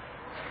moment?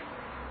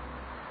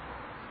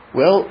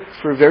 Well,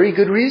 for a very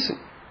good reason.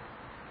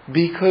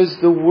 Because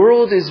the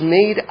world is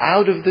made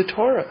out of the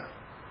Torah.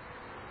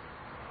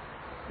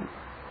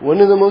 One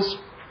of the most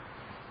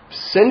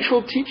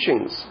central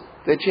teachings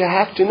that you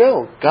have to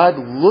know. God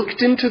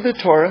looked into the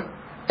Torah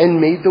and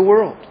made the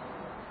world.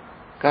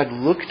 God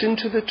looked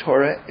into the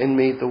Torah and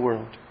made the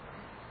world.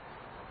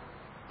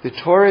 The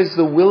Torah is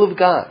the will of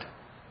God.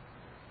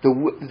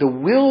 The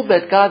will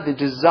that God, the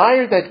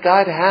desire that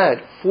God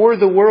had for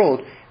the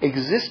world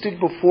existed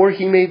before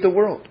He made the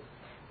world.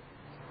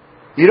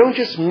 You don't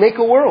just make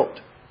a world.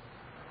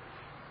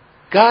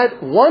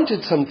 God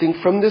wanted something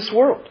from this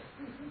world.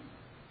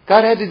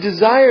 God had a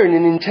desire and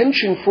an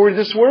intention for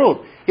this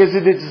world. He has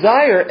a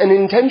desire and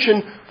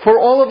intention for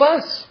all of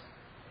us.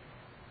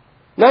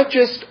 Not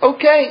just,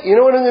 okay, you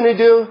know what I'm going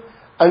to do?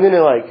 I'm going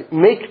to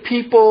make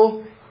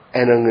people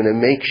and I'm going to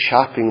make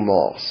shopping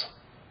malls.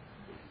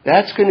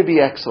 That's going to be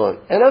excellent.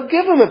 And I'll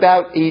give them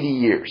about 80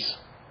 years.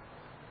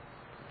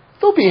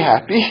 They'll be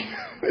happy.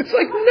 It's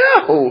like,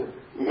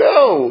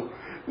 no,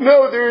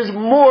 there is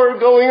more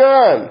going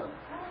on.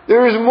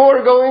 There is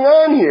more going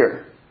on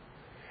here.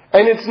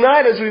 And it's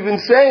not, as we've been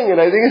saying, and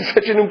I think it's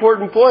such an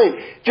important point,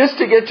 just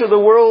to get the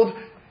world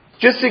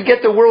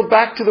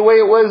back to the way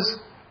it was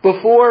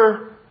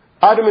before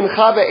Adam and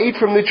Chava ate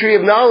from the tree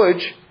of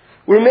knowledge.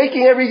 We're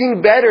making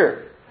everything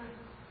better.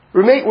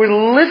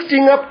 We're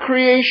lifting up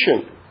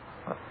creation.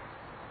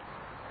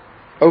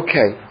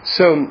 Okay,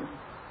 so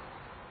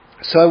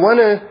I want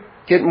to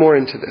get more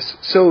into this.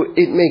 So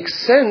it makes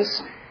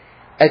sense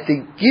at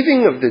the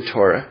giving of the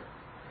Torah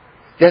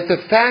that the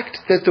fact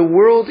that the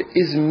world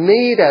is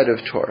made out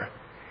of Torah,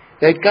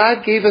 that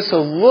God gave us a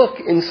look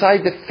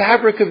inside the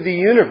fabric of the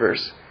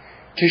universe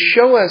to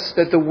show us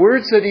that the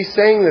words that He's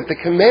saying, that the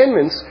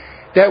commandments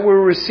that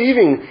we're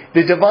receiving,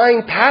 the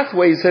divine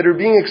pathways that are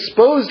being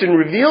exposed and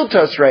revealed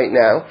to us right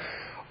now,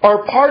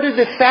 are part of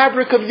the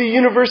fabric of the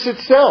universe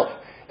itself.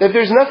 That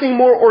there's nothing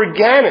more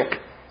organic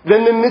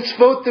than the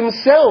mitzvot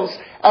themselves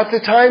at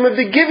the time of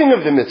the giving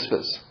of the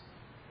mitzvahs.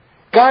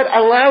 God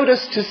allowed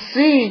us to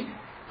see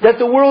that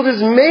the world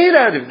is made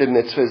out of the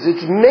mitzvahs.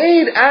 It's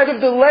made out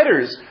of the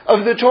letters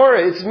of the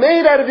Torah. It's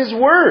made out of His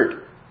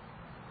Word.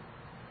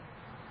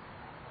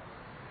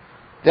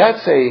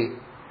 That's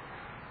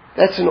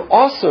an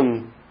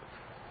awesome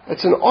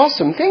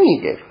thing He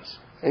gave us.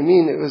 I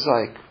mean, it was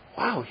like,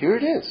 wow, here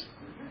it is.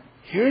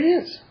 Here it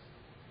is.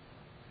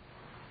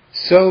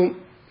 So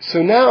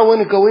now I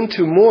want to go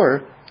into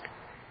more,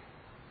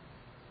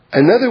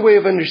 another way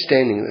of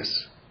understanding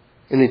this,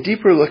 and a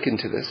deeper look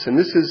into this. And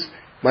this is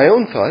my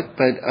own thought,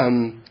 but I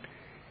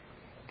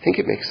think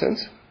it makes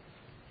sense.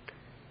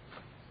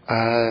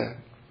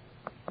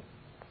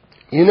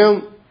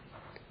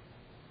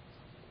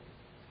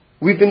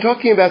 We've been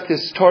talking about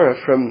this Torah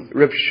from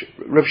Reb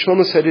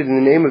Shlomo said it in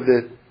the name of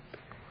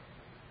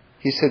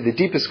he said the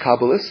deepest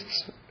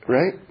Kabbalists,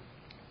 right?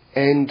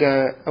 And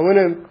I want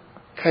to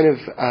kind of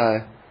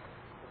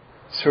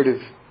sort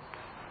of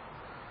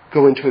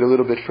go into it a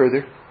little bit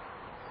further,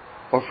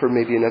 offer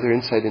maybe another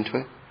insight into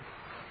it.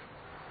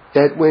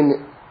 That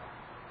when,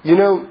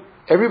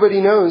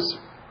 everybody knows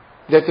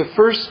that the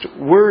first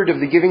word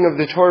of the giving of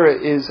the Torah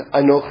is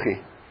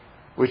Anochi,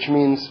 which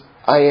means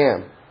I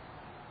am,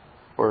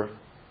 or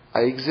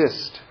I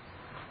exist,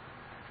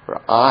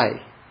 or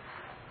I,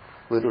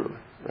 literally,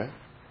 right?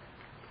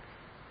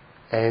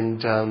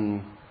 And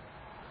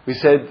we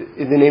said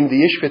in the name of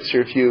the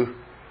Ishbitzer,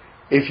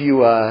 if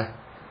you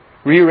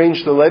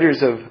rearrange the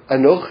letters of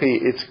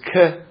Anochi, it's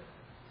K,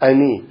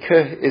 Ani.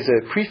 K is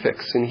a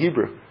prefix in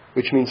Hebrew,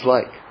 which means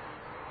like.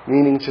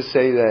 Meaning to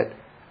say that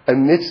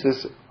amidst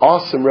this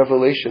awesome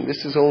revelation,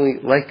 this is only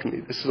like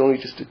me. This is only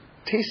just a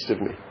taste of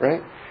me,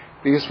 right?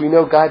 Because we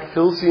know God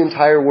fills the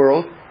entire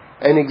world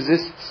and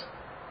exists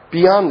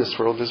beyond this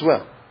world as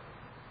well.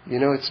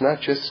 It's not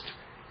just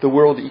the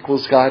world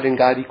equals God and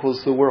God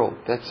equals the world.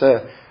 That's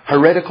a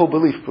heretical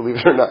belief, believe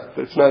it or not.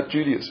 That's not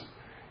Judaism.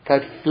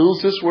 God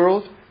fills this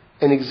world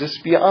and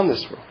exists beyond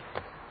this world.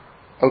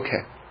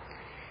 Okay.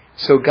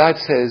 So God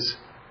says,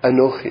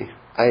 Anochi,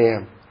 I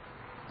am.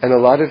 And a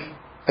lot of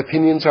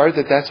opinions are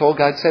that that's all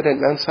God said at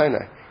Mount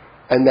Sinai.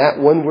 And that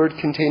one word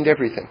contained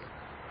everything.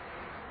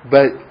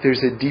 But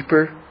there's a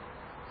deeper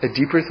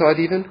thought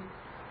even,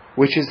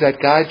 which is that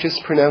God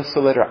just pronounced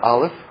the letter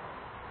Aleph.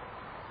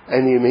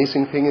 And the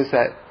amazing thing is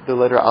that the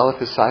letter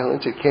Aleph is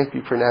silent. It can't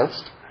be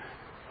pronounced.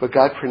 But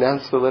God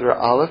pronounced the letter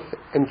Aleph,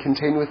 and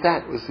contained with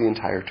that was the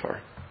entire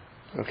Torah.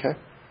 Okay?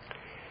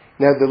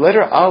 Now the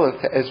letter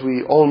Aleph, as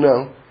we all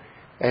know,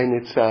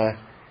 and it's,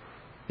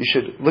 you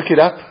should look it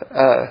up,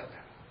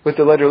 what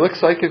the letter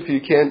looks like if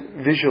you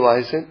can't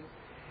visualize it.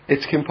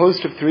 It's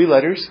composed of 3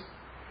 letters.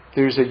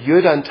 There's a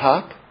Yud on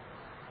top,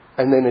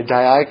 and then a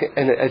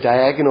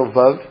diagonal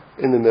Vav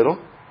in the middle,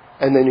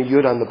 and then a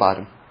Yud on the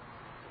bottom.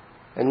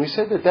 And we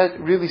said that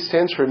really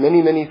stands for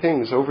many, many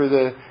things. Over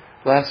the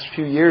last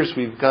few years,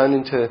 we've gone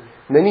into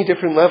many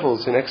different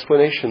levels and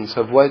explanations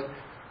of what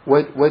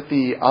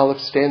the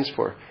Aleph stands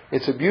for.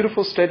 It's a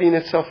beautiful study in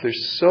itself.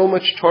 There's so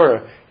much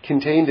Torah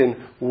contained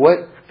in what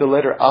the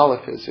letter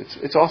Aleph is.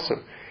 It's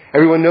awesome.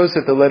 Everyone knows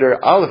that the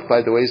letter Aleph,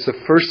 by the way, is the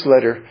first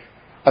letter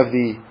of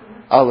the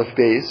Aleph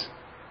Beis.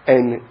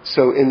 And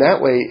so in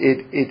that way,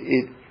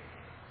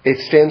 it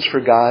stands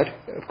for God.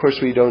 Of course,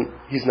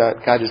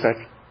 God is not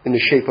in the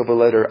shape of a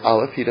letter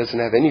Aleph. He doesn't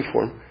have any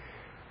form.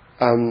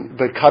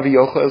 But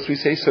Kaviyocha, as we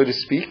say, so to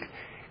speak,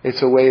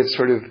 it's a way of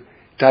sort of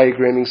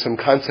diagramming some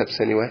concepts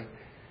anyway.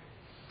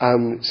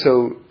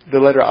 So the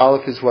letter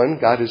Aleph is one,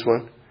 God is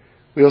one.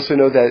 We also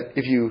know that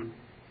if you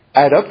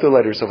add up the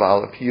letters of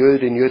Aleph,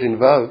 Yud and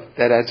Vav,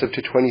 that adds up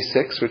to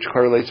 26, which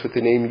correlates with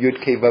the name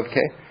Yud Ke Vav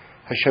Ke,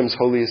 Hashem's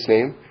holiest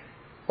name,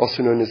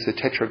 also known as the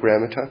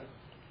Tetragrammaton.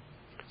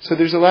 So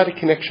there's a lot of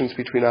connections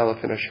between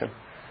Aleph and Hashem.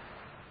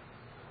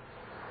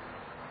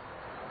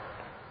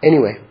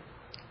 Anyway,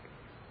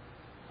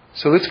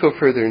 so let's go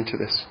further into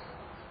this.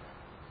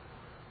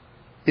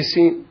 You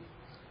see,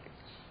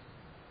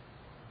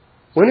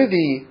 one of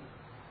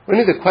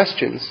the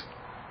questions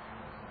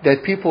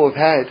that people have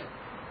had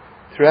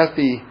throughout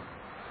the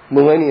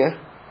millennia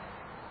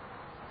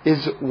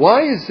is,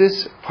 why is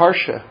this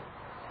Parsha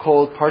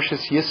called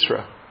Parshas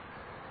Yisro?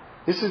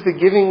 This is the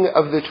giving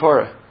of the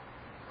Torah.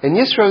 And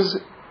Yisro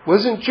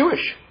wasn't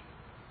Jewish.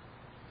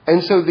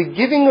 And so the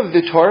giving of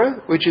the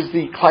Torah, which is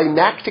the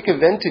climactic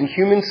event in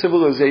human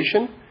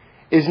civilization,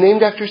 is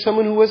named after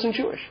someone who wasn't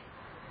Jewish.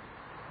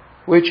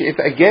 Which,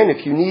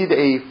 if you need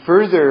a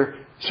further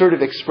sort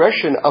of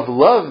expression of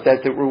love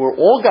that we're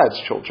all God's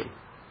children,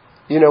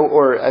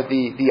 or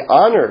the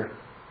honor,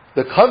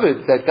 the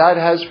kavod that God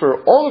has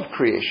for all of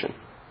creation,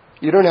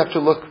 you don't have to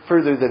look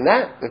further than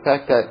that. The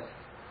fact that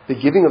the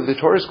giving of the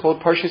Torah is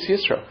called Parshas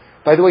Yisro.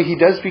 By the way, he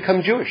does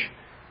become Jewish.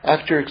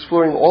 After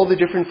exploring all the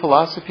different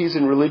philosophies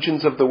and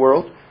religions of the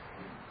world,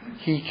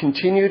 he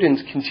continued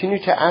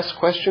to ask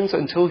questions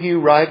until he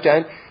arrived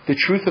at the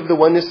truth of the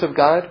oneness of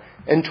God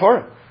and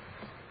Torah.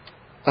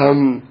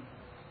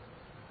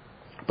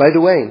 By the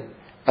way,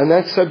 on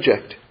that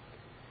subject,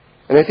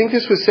 and I think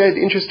this was said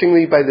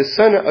interestingly by the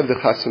son of the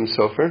Chasam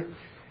Sofer,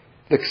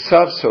 the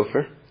Ksav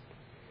Sofer,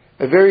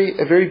 a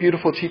very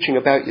beautiful teaching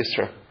about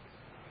Yisro.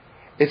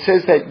 It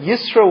says that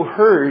Yisro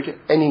heard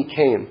and he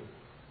came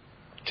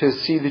to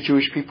see the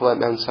Jewish people at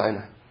Mount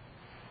Sinai.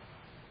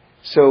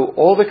 So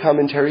all the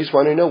commentaries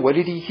want to know, what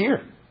did he hear?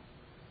 It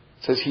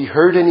says he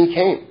heard and he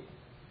came.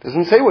 It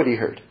doesn't say what he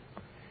heard.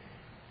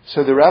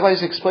 So the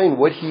rabbis explain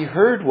what he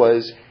heard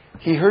was,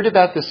 he heard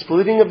about the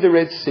splitting of the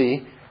Red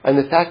Sea and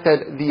the fact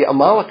that the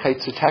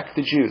Amalekites attacked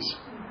the Jews.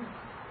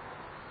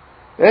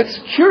 That's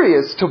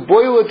curious to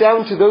boil it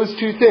down to those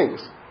two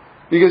things.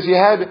 Because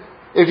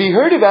if he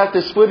heard about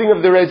the splitting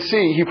of the Red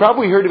Sea, he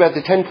probably heard about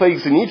the 10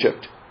 plagues in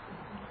Egypt.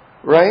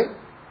 Right?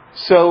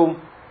 So,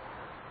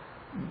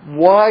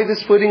 why the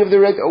splitting of the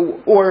Red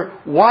Sea? Or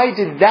why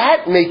did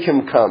that make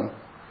him come?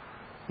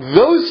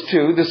 Those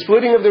two, the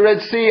splitting of the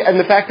Red Sea and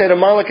the fact that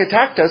Amalek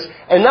attacked us,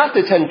 and not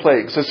the 10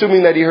 plagues,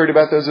 assuming that he heard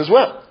about those as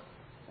well.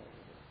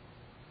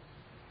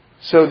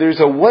 So there's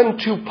a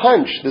 1-2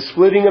 punch, the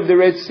splitting of the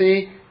Red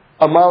Sea,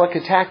 Amalek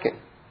attacking.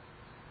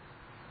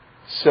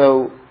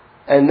 So,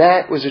 and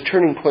that was a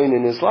turning point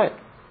in his life.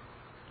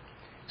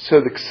 So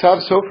the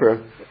Ksav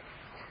Sofer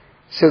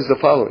says the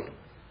following.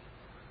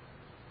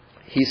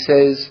 He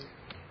says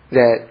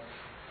that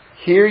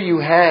here you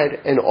had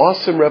an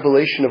awesome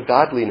revelation of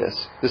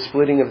godliness, the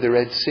splitting of the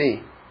Red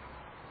Sea.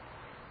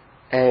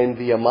 And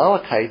the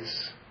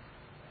Amalekites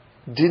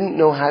didn't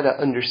know how to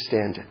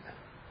understand it.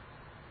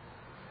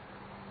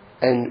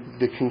 And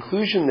the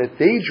conclusion that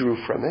they drew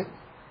from it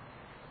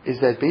is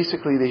that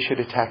basically they should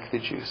attack the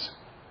Jews.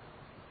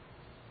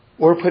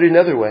 Or put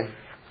another way,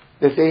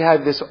 that they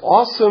had this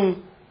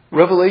awesome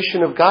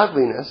revelation of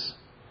godliness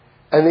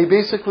and they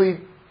basically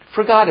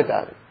forgot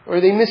about it,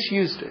 or they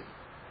misused it.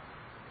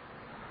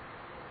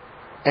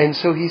 And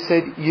so he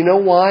said, you know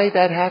why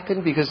that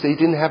happened? Because they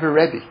didn't have a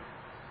Rebbe.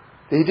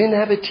 They didn't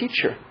have a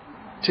teacher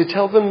to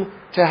tell them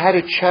to how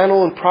to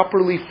channel and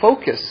properly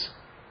focus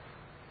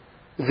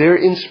their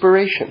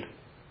inspiration.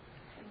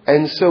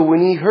 And so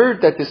when he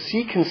heard that the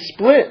sea can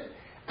split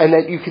and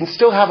that you can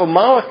still have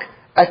Amalek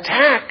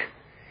attack,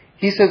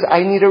 he says,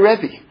 I need a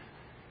Rebbe.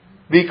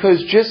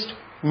 Because just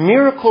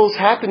miracles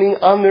happening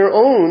on their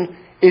own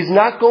is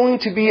not going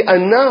to be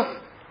enough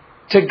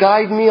to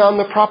guide me on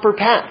the proper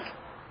path.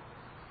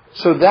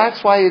 So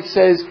that's why it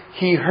says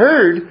he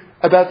heard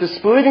about the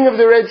splitting of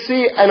the Red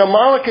Sea and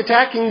Amalek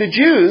attacking the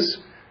Jews,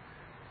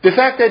 the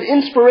fact that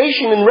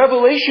inspiration and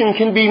revelation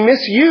can be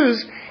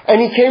misused, and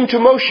he came to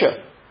Moshe.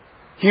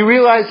 He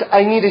realized,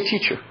 I need a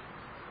teacher.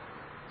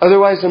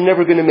 Otherwise, I'm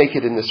never going to make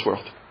it in this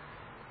world.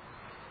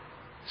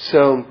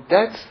 So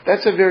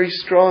that's a very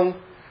strong...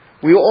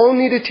 We all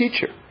need a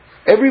teacher.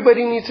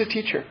 Everybody needs a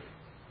teacher.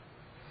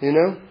 You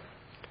know?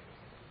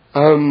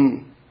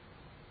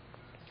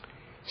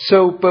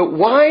 But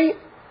why...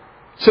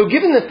 So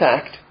given the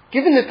fact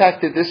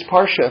that this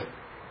parsha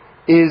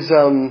is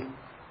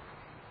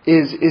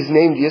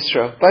named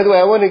Yisro. By the way,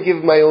 I want to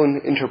give my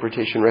own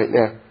interpretation right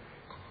now.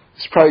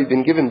 It's probably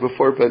been given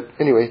before, but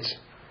anyway,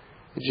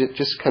 it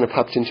just kind of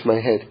popped into my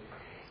head.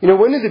 You know,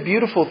 one of the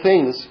beautiful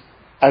things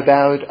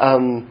about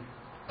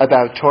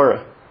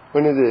Torah,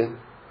 one of the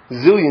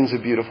zillions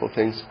of beautiful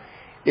things,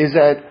 is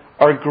that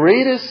our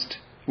greatest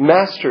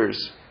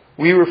masters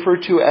we refer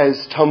to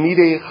as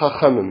Talmidei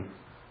Chachamim.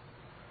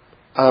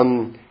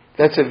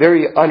 That's a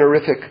very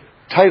honorific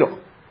title.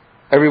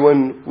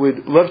 Everyone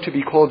would love to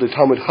be called a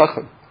Talmid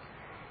Chacham.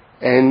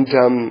 And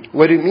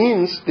what it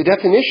means, the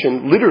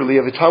definition, literally,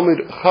 of a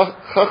Talmid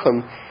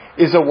Chacham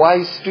is a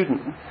wise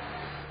student.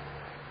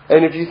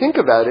 And if you think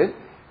about it,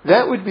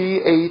 that would be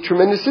a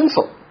tremendous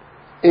insult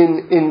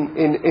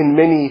in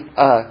many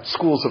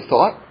schools of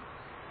thought.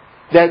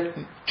 That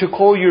to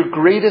call your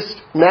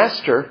greatest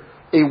master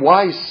a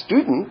wise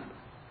student,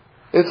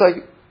 it's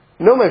like,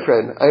 no, my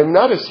friend, I am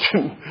not a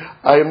student.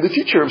 I am the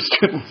teacher of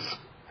students.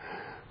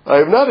 I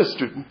am not a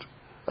student.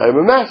 I am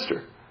a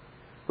master.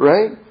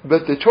 Right?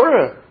 But the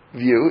Torah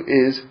view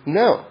is,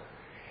 no.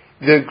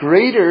 The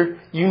greater,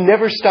 you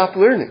never stop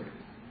learning.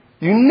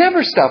 You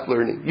never stop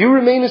learning. You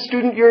remain a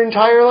student your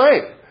entire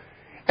life.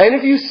 And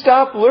if you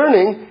stop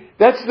learning,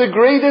 that's the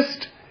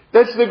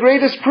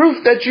greatest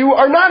proof that you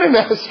are not a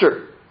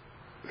master.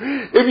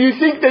 If you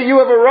think that you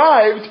have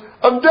arrived,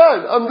 I'm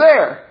done, I'm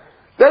there.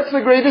 That's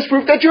the greatest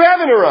proof that you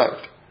haven't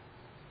arrived.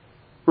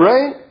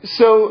 Right?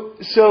 So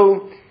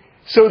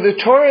the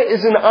Torah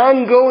is an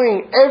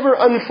ongoing, ever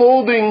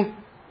unfolding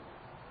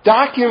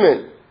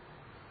document.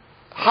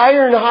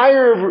 Higher and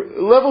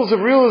higher levels of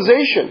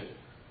realization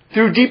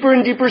through deeper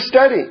and deeper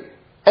study.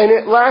 And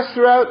it lasts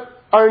throughout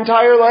our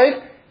entire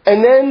life.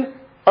 And then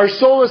our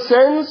soul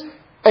ascends.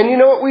 And you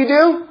know what we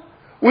do?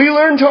 We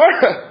learn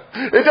Torah.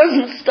 It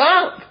doesn't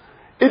stop.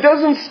 It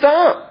doesn't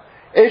stop.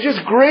 It's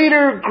just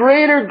greater,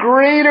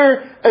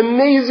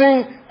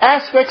 amazing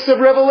aspects of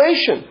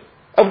revelation,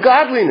 of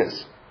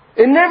godliness.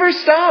 It never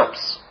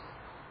stops.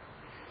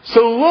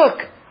 So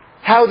look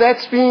how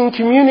that's being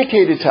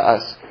communicated to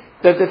us.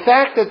 That the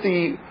fact that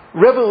the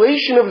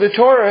revelation of the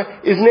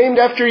Torah is named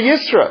after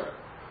Yisro.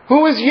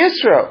 Who is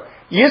Yisro?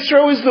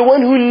 Yisro is the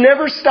one who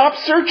never stopped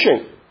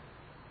searching.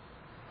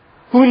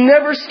 Who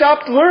never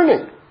stopped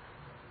learning.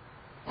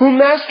 Who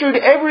mastered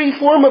every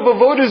form of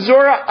avodah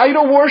zorah,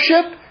 idol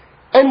worship,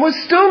 and was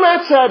still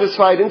not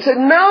satisfied and said,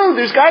 no,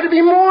 there's got to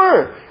be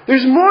more.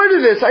 There's more to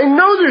this. I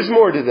know there's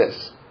more to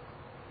this.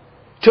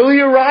 Till he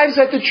arrives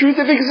at the truth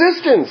of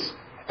existence.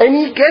 And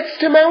he gets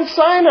to Mount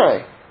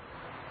Sinai.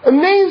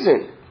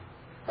 Amazing.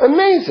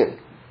 Amazing.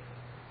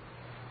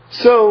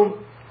 So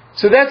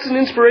that's an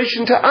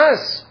inspiration to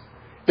us.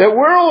 That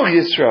we're all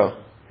Yisro.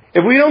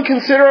 If we don't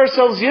consider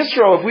ourselves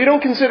Yisro, if we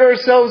don't consider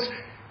ourselves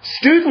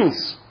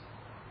students,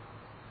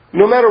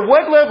 no matter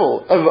what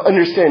level of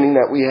understanding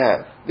that we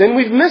have, then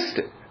we've missed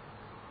it.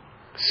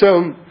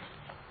 So,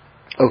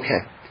 okay.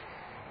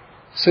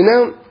 So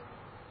now,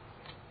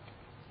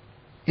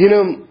 you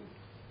know,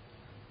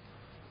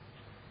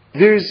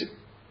 there's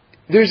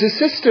a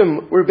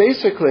system where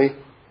basically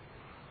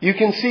you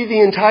can see the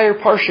entire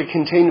parsha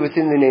contained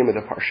within the name of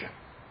the parsha.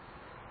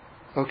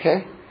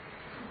 Okay?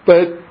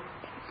 But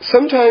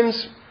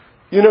sometimes,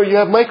 you know, you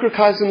have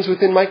microcosms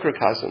within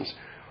microcosms.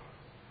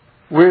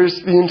 Whereas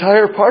the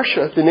entire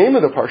parsha, the name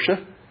of the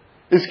parsha,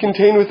 is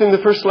contained within the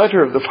first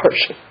letter of the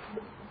parsha.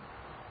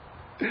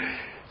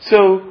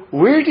 So,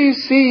 where do you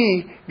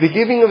see the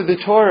giving of the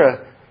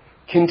Torah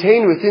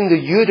contained within the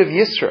Yud of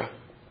Yisro?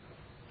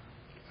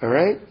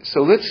 Alright?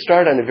 So let's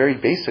start on a very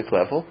basic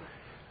level.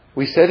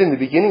 We said in the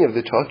beginning of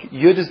the talk,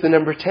 Yud is the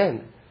number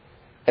 10.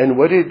 And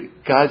what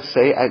did God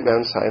say at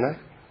Mount Sinai?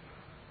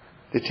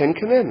 The 10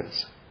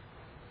 Commandments.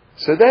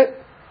 So that,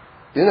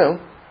 you know,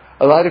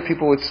 a lot of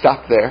people would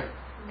stop there.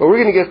 But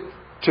we're going to get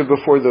to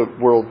before the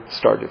world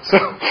started.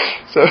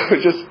 So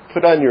just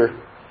put on your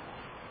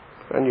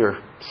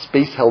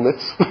space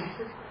helmets,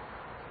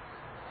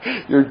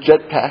 your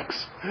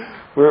jetpacks.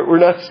 We're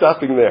not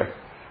stopping there.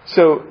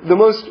 So the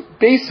most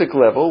basic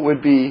level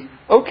would be,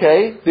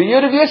 okay, the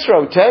Yud of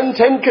Yisro,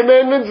 10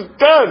 commandments,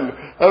 done.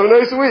 Have a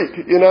nice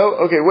week, you know.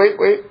 Okay,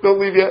 wait, don't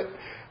leave yet.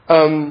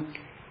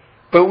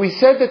 But we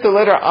said that the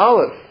letter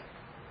Aleph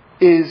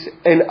is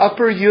an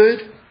upper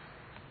Yud,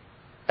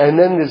 and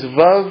then this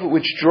Vav,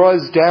 which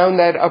draws down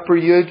that upper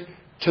Yud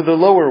to the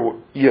lower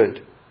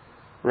Yud,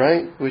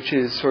 right? Which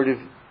is sort of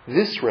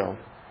this realm,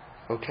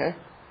 okay?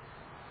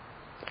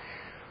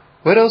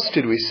 What else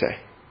did we say?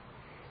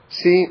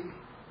 See,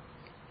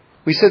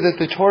 we said that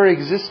the Torah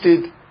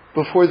existed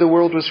before the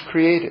world was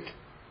created.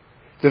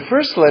 The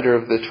first letter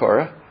of the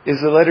Torah is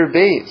the letter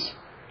Beis.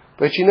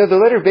 But you know, the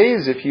letter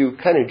Beis, if you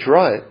kind of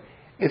draw it,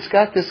 it's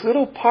got this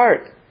little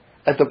part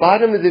at the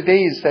bottom of the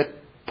Beis that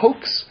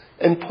pokes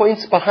and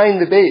points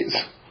behind the Beis.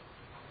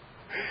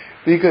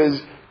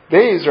 Because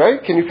Beis,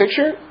 right? Can you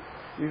picture?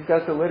 You've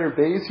got the letter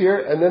Beis here,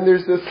 and then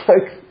there's this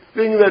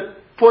thing that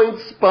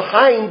points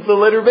behind the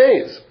letter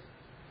Beis.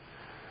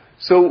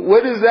 So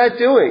what is that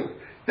doing?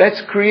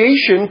 That's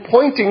creation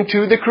pointing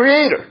to the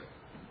Creator.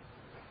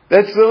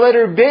 That's the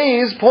letter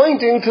Beis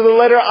pointing to the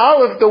letter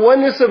Aleph, the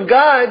oneness of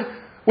God,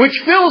 which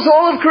fills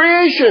all of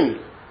creation.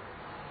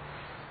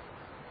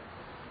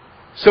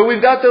 So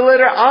we've got the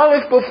letter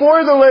Aleph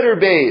before the letter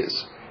Beis.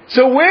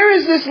 So where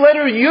is this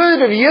letter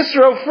Yud of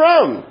Yisro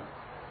from?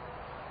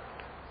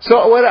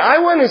 So what I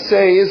want to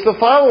say is the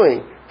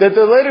following, that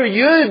the letter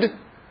Yud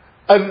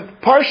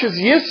of Parshas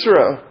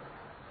Yisro,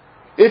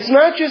 it's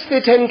not just the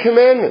Ten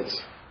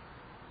Commandments,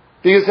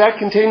 because that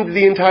contains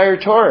the entire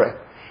Torah.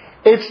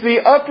 It's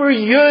the upper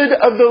Yud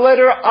of the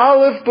letter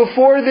Aleph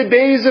before the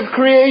Beis of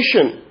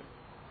creation.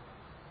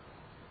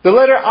 The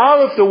letter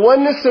Aleph, the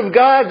oneness of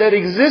God that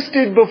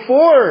existed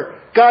before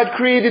God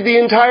created the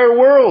entire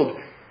world.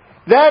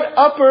 That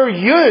upper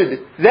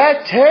Yud,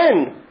 that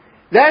 10,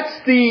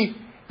 that's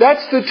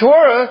the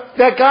Torah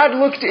that God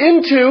looked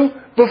into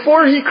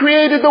before He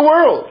created the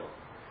world.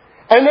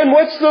 And then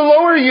what's the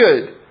lower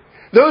Yud?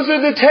 Those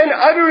are the 10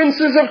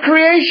 utterances of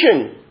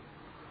creation.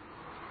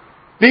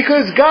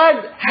 Because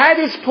God had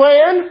His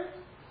plan,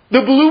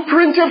 the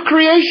blueprint of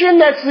creation,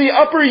 that's the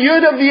upper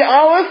Yud of the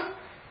Aleph,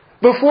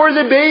 before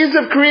the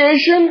Beis of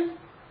creation.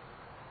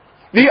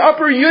 The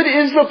upper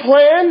Yud is the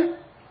plan.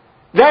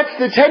 That's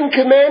the 10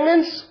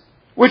 Commandments,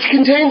 which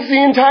contains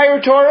the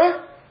entire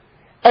Torah.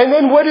 And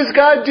then what does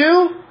God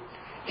do?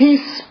 He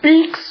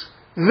speaks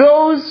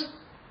those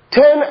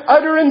 10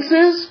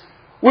 utterances,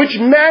 which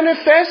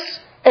manifests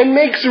and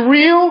makes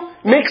real,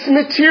 makes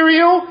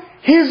material,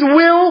 His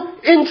will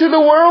into the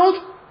world.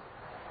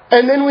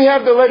 And then we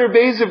have the letter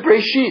Beis of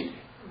Breshit.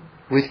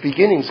 With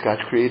beginnings, God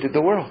created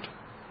the world.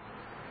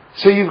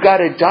 So you've got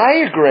a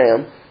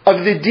diagram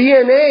of the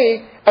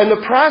DNA and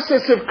the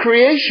process of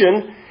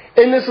creation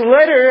in this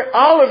letter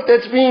Aleph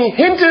that's being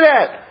hinted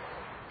at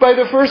by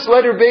the first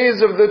letter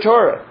Beis of the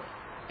Torah.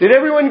 Did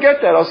everyone get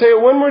that? I'll say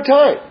it one more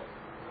time.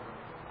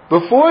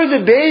 Before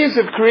the Beis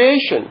of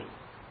creation,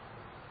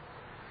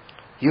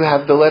 you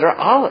have the letter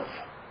Aleph.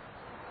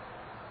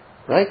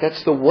 Right?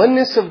 That's the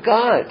oneness of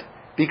God.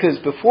 Because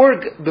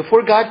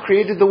before God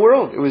created the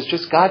world, it was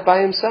just God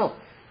by Himself.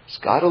 It's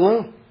God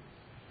alone.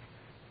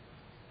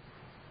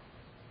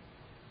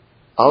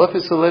 Aleph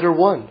is the letter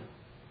 1.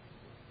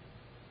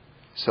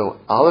 So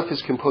Aleph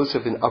is composed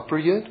of an upper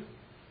Yud,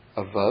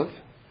 a Vav,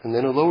 and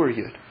then a lower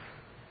Yud.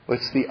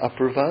 What's the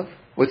upper Vav?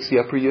 What's the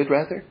upper Yud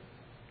rather?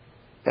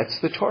 That's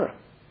the Torah.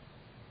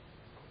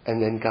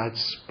 And then God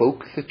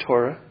spoke the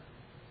Torah,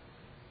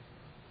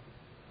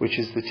 which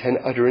is the 10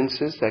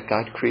 utterances that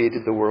God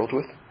created the world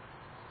with.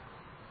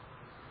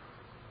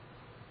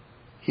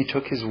 He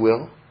took His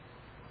will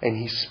and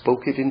He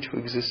spoke it into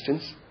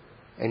existence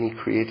and He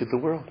created the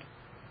world.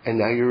 And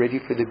now you're ready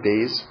for the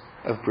Beis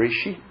of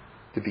Breshit,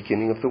 the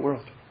beginning of the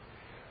world.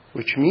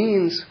 Which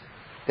means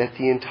that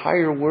the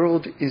entire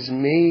world is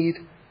made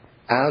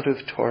out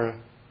of Torah.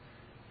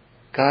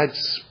 God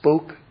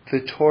spoke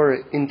the Torah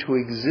into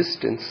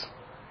existence.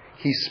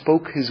 He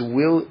spoke His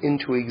will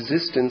into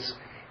existence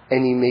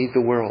and He made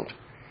the world.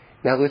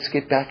 Now let's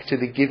get back to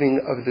the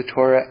giving of the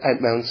Torah at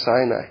Mount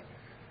Sinai.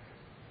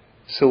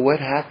 So what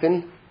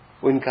happened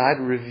when God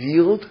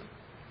revealed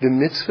the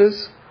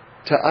mitzvahs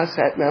to us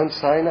at Mount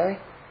Sinai?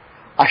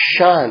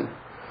 Ashan.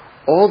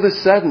 All of a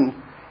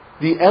sudden,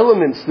 the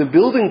elements, the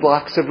building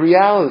blocks of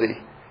reality,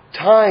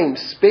 time,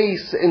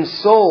 space, and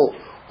soul,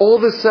 all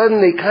of a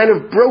sudden they kind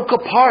of broke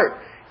apart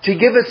to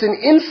give us an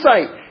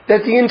insight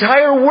that the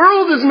entire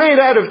world is made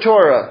out of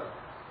Torah.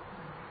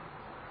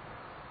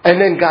 And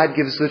then God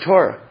gives the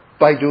Torah.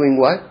 By doing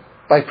what?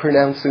 By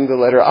pronouncing the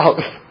letter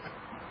Aleph.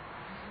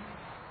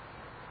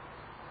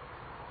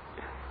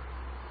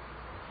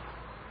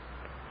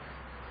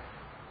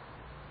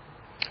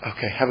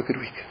 Okay, have a good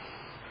week.